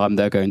same time,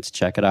 they're going to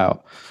check it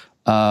out.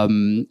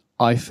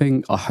 I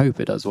hope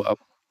it does well.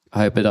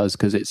 I hope it does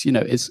because it's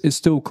it's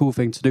still a cool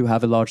thing to do,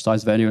 have a large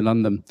size venue in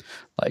London.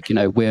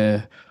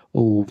 We're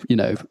all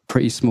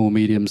pretty small,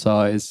 medium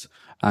size,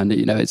 and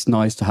it's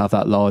nice to have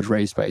that large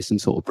race space and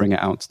sort of bring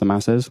it out to the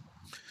masses.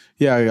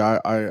 Yeah,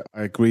 I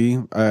agree.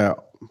 It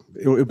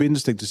would be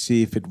interesting to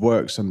see if it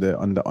works on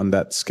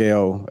that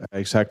scale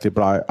exactly.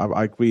 But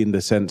I agree in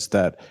the sense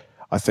that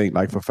I think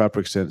like for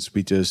Fabric Sense,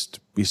 we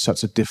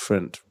such a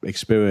different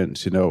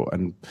experience,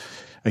 and.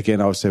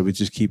 Again, I would say we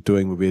just keep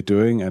doing what we're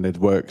doing, and it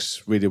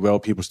works really well.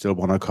 People still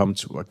want to come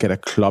to get a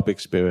club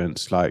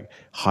experience, like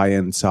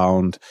high-end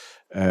sound,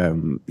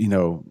 all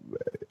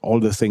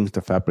the things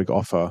the Fabric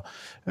offer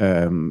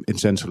in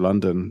central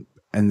London.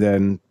 And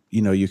then,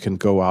 you can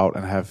go out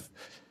and have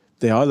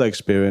the other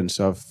experience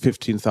of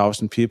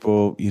 15,000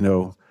 people,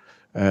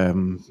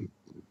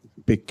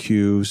 big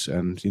queues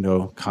and,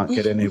 can't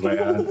get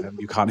anywhere and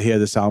you can't hear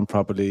the sound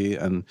properly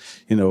and,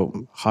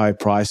 high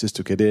prices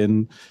to get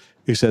in.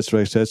 Etc.,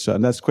 etc.,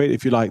 and that's great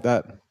if you like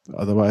that.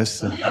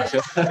 Otherwise,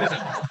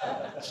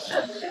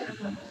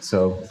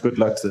 so good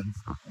luck to them.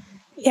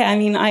 Yeah, I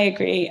mean, I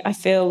agree. I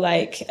feel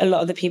like a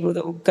lot of the people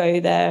that will go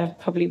there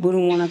probably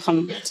wouldn't want to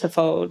come to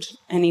Fold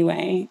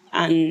anyway,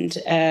 and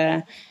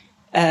I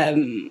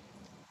don't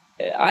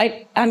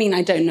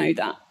know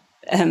that,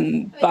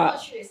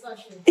 but it's not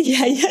true.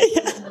 Yeah.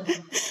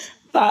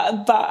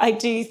 But I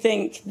do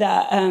think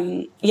that,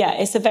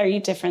 it's a very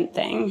different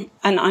thing.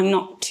 And I'm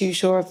not too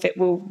sure if it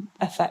will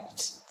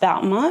affect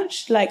that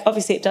much. Like,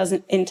 obviously it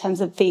doesn't in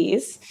terms of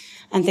fees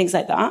and things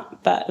like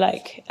that. But,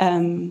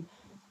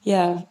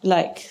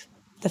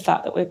 the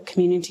fact that we're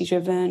community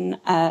driven,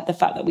 the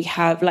fact that we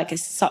have,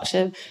 such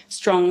a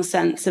strong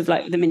sense of,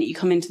 the minute you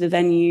come into the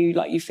venue,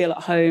 you feel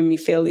at home, you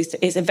feel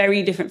it's a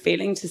very different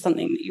feeling to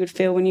something that you would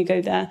feel when you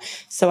go there.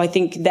 So I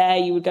think there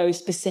you would go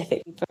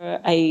specifically for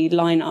a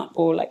lineup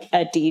or,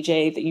 a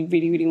DJ that you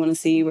really, really want to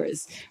see,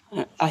 whereas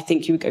I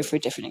think you would go for a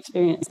different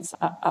experience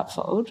at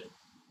Fold.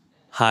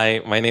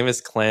 Hi, my name is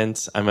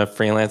Clint. I'm a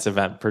freelance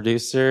event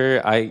producer.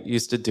 I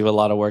used to do a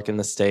lot of work in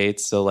the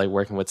States, so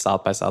working with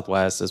South by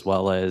Southwest as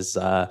well as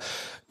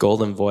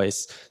Golden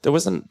Voice. There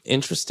was an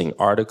interesting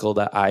article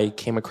that I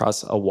came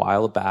across a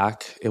while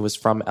back. It was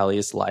from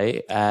Elias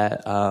Light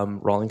at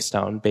Rolling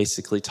Stone,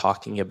 basically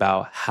talking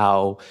about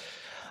how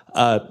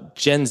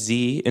Gen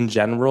Z in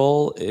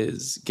general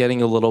is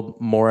getting a little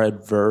more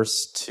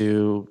adverse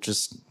to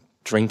just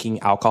drinking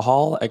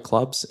alcohol at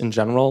clubs in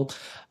general.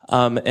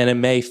 And it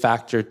may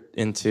factor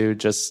into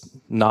just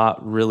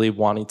not really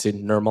wanting to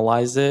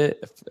normalize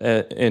it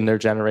in their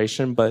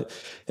generation, but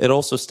it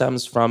also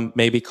stems from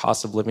maybe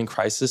cost of living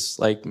crisis.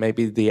 Like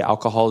maybe the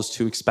alcohol is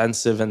too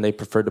expensive and they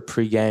prefer to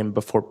pregame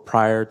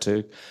prior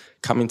to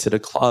coming to the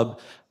club.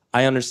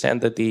 I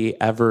understand that the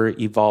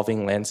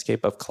ever-evolving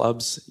landscape of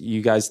clubs,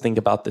 you guys think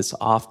about this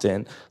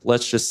often.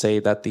 Let's just say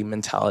that the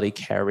mentality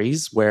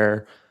carries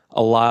where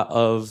a lot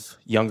of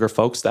younger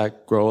folks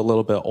that grow a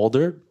little bit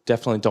older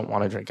definitely don't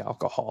want to drink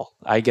alcohol.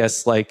 I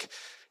guess, like,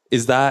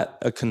 is that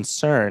a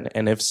concern?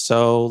 And if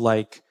so,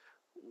 like,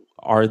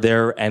 are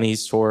there any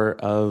sort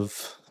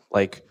of,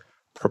 like,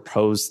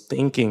 proposed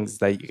thinkings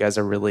that you guys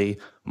are really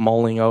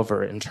mulling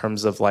over in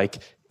terms of, like,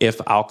 if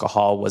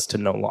alcohol was to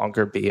no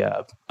longer be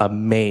a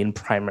main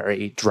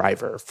primary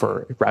driver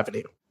for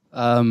revenue?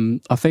 I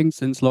think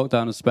since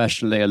lockdown,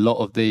 especially, a lot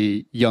of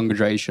the younger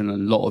generation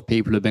and a lot of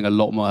people are being a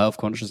lot more health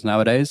conscious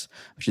nowadays,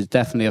 which is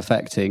definitely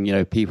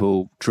affecting,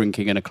 people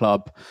drinking in a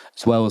club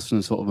as well as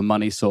some sort of a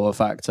money sort of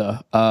factor.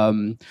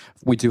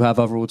 We do have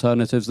other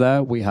alternatives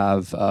there. We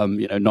have,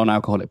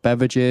 non-alcoholic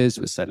beverages.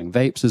 We're selling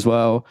vapes as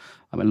well.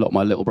 I mean, a lot of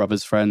my little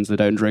brother's friends, they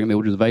don't drink, they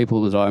all just vape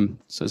all the time.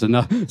 So it's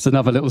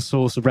another little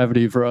source of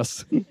revenue for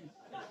us.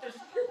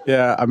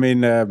 Yeah, I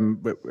mean,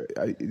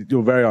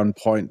 you're very on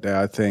point there,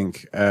 I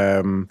think.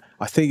 I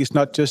think it's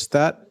not just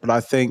that, but I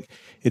think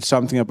it's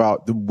something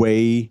about the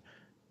way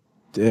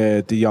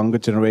the younger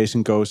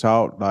generation goes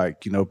out.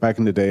 Like, back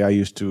in the day, I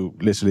used to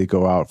literally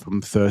go out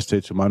from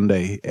Thursday to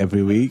Monday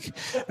every week.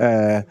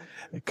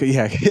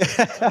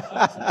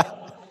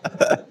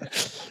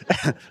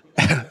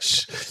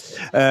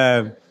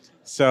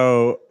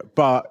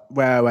 But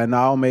where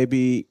now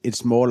maybe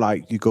it's more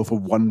like you go for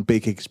one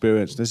big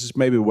experience. This is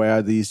maybe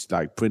where these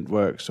like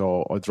Printworks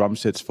or drum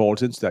sets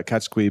falls into that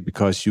category,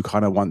 because you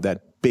kind of want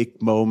that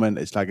big moment.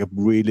 It's like a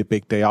really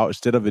big day out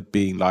instead of it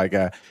being like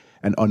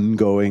an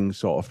ongoing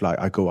sort of like,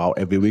 I go out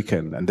every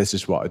weekend and this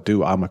is what I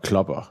do. I'm a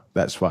clubber.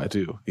 That's what I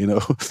do,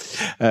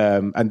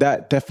 and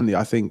that definitely,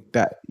 I think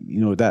that,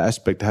 that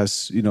aspect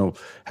has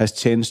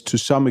changed to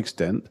some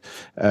extent.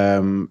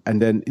 And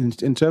then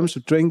in terms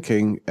of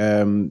drinking,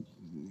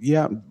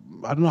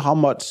 I don't know how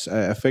much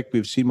effect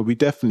we've seen, but we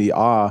definitely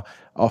are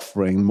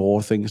offering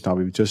more things now.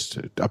 We're just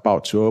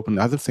about to open.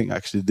 I think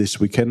actually this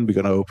weekend we're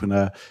going to open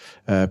a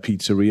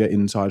pizzeria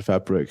inside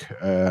Fabric,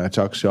 a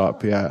tuck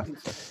shop. Yeah.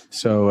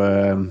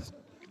 So,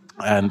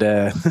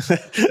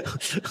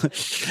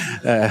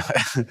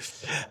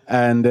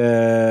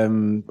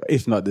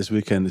 if not this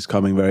weekend, it's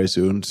coming very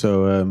soon.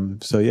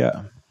 So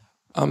yeah.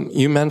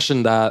 You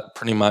mentioned that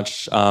pretty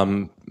much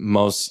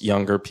most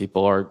younger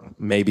people are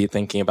maybe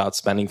thinking about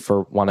spending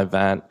for one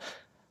event.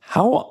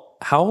 How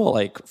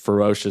like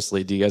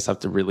ferociously do you guys have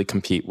to really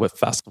compete with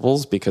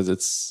festivals? Because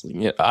it's,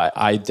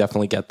 I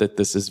definitely get that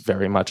this is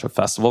very much a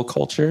festival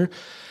culture,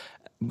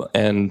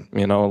 and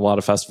a lot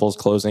of festivals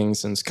closing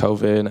since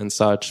COVID and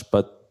such.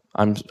 But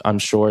I'm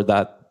sure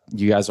that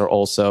you guys are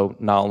also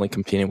not only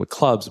competing with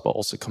clubs, but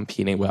also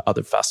competing with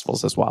other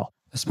festivals as well.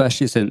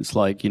 Especially since,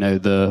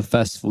 the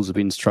festivals have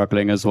been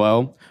struggling as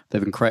well.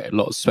 They've been creating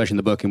lots, especially in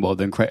the booking world,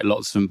 they've been creating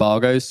lots of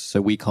embargoes. So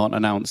we can't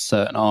announce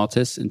certain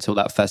artists until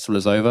that festival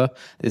is over.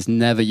 It's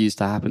never used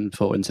to happen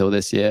before until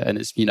this year.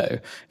 And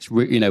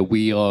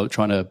we are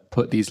trying to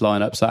put these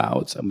lineups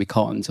out and we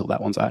can't until that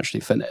one's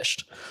actually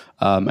finished.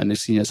 And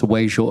it's a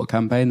way shorter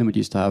campaign than we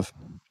used to have.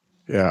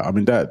 Yeah, I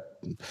mean, that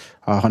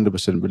I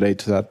 100% relate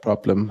to that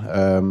problem.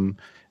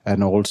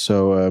 And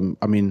also,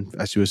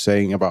 as you were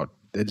saying about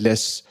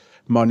less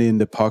money in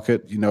the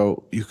pocket,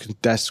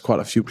 there's quite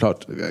a few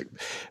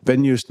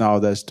venues now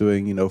that's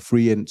doing,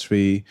 free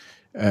entry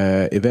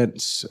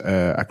events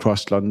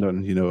across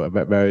London,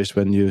 various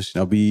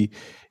venues.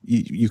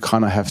 You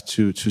kind of have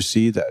to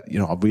see that,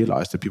 I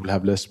realize that people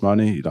have less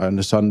money. On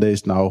the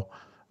Sundays now,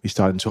 we're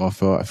starting to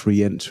offer a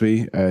free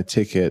entry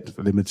ticket,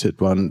 a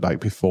limited one, like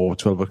before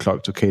 12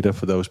 o'clock to cater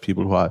for those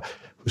people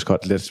who's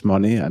got less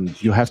money.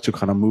 And you have to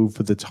kind of move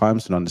with the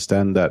times and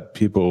understand that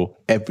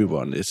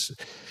everyone is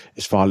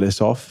far less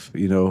off,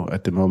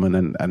 at the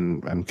moment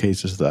and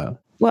cases there.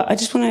 Well, I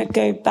just want to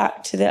go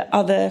back to the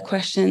other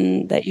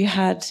question that you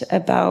had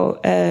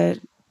about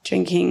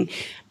drinking.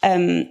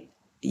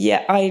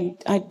 I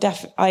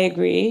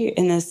agree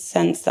in the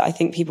sense that I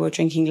think people are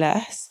drinking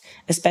less,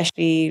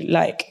 especially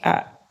like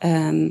at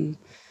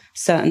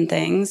certain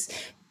things.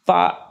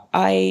 But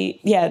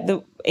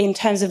in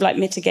terms of like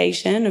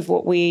mitigation of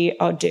what we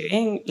are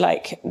doing,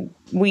 like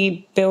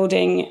we've built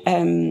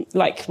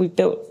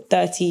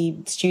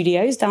 30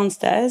 studios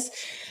downstairs,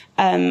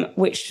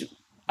 which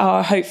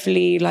are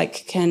hopefully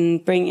like can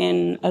bring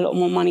in a lot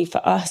more money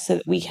for us so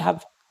that we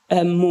have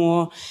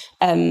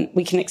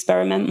we can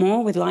experiment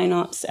more with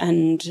lineups.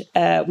 And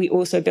we're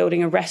also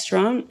building a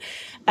restaurant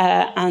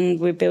and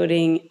we're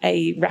building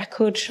a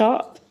record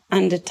shop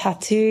and a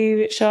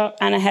tattoo shop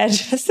and a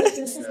hairdresser.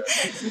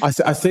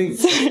 I think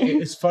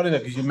it's funny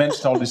that you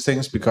mentioned all these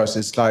things because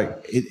it's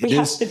like we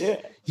have to do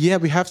it. Yeah,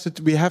 we have to.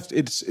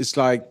 It's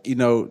like, you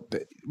know,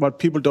 what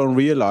people don't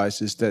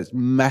realize is there's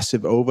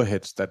massive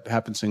overheads that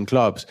happens in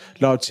clubs.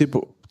 A lot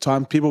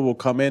of people will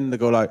come in, they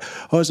go like,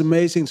 "Oh, it's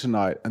amazing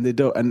tonight," and they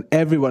don't, and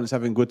everyone's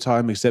having a good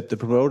time except the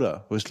promoter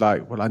who's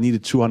like, "Well, I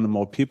needed 200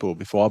 more people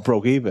before I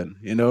broke even."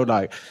 You know,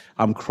 like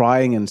I'm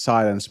crying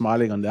inside and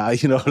smiling on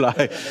that. You know,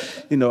 like,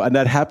 you know, and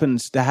that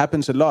happens. That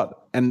happens a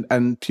lot,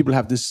 and people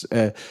have this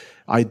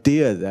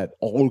idea that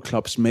all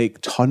clubs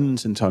make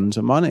tons and tons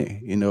of money,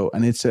 you know,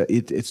 and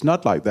it's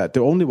not like that.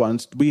 The only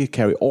ones, we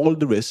carry all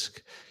the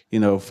risk, you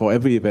know, for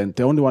every event.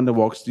 The only one that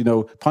walks, you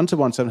know, punter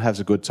wants and has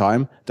a good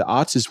time. The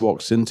artist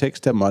walks in, takes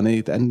their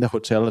money, and the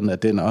hotel and their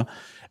dinner,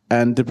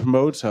 and the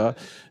promoter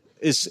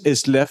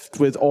is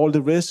left with all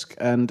the risk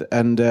and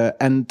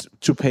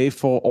to pay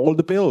for all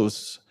the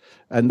bills.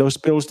 And those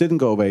bills didn't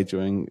go away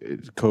during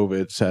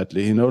COVID,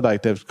 sadly. You know,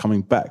 like they're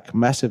coming back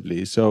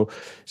massively. So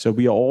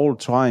we are all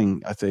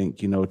trying, I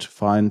think, you know, to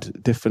find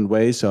different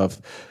ways of,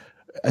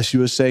 as you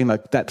were saying,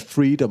 like that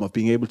freedom of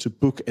being able to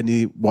book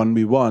anyone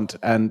we want.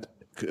 And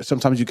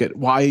sometimes you get,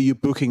 why are you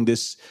booking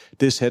this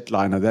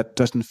headliner that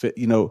doesn't fit?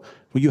 You know,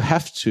 well, you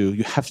have to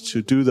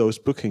do those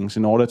bookings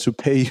in order to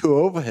pay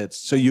your overheads.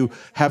 So you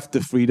have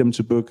the freedom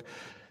to book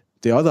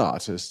the other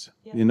artists,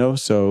 you know,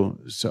 so,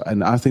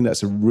 and I think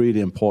that's a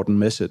really important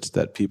message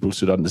that people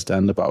should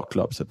understand about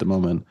clubs at the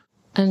moment.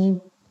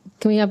 And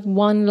can we have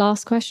one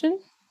last question?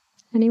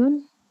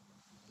 Anyone?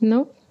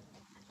 No?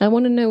 I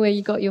want to know where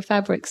you got your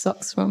fabric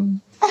socks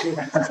from.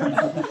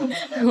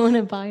 I want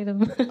to buy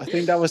them. I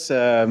think that was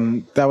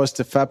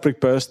the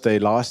fabric birthday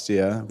last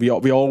year. We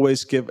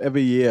always give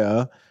every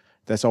year.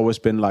 There's always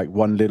been like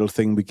one little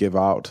thing we give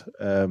out.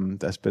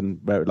 That's been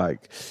very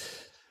like.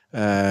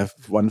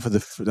 One for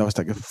that was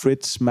like a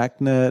Fritz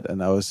magnet,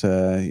 and that was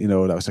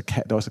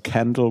that was a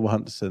candle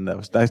once, and that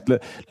was like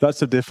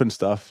lots of different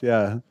stuff.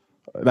 Yeah,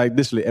 like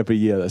literally every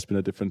year there's been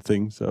a different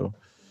thing. So,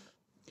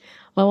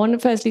 well, I want to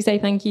firstly say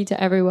thank you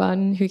to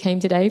everyone who came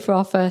today for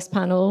our first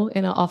panel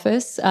in our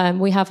office.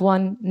 We have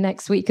one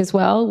next week as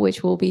well,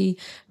 which will be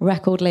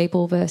record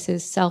label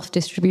versus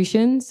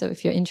self-distribution. So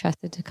if you're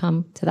interested to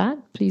come to that,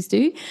 please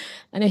do.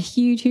 And a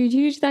huge, huge,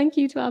 huge thank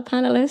you to our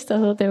panelists. I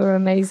thought they were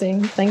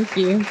amazing. Thank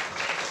you.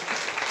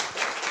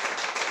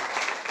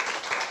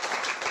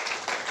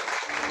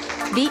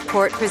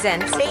 Beatport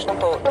presents.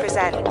 Beatport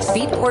presents.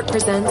 Beatport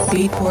presents.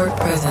 Beatport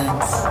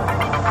presents.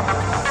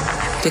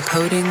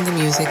 Decoding the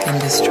music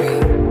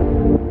industry.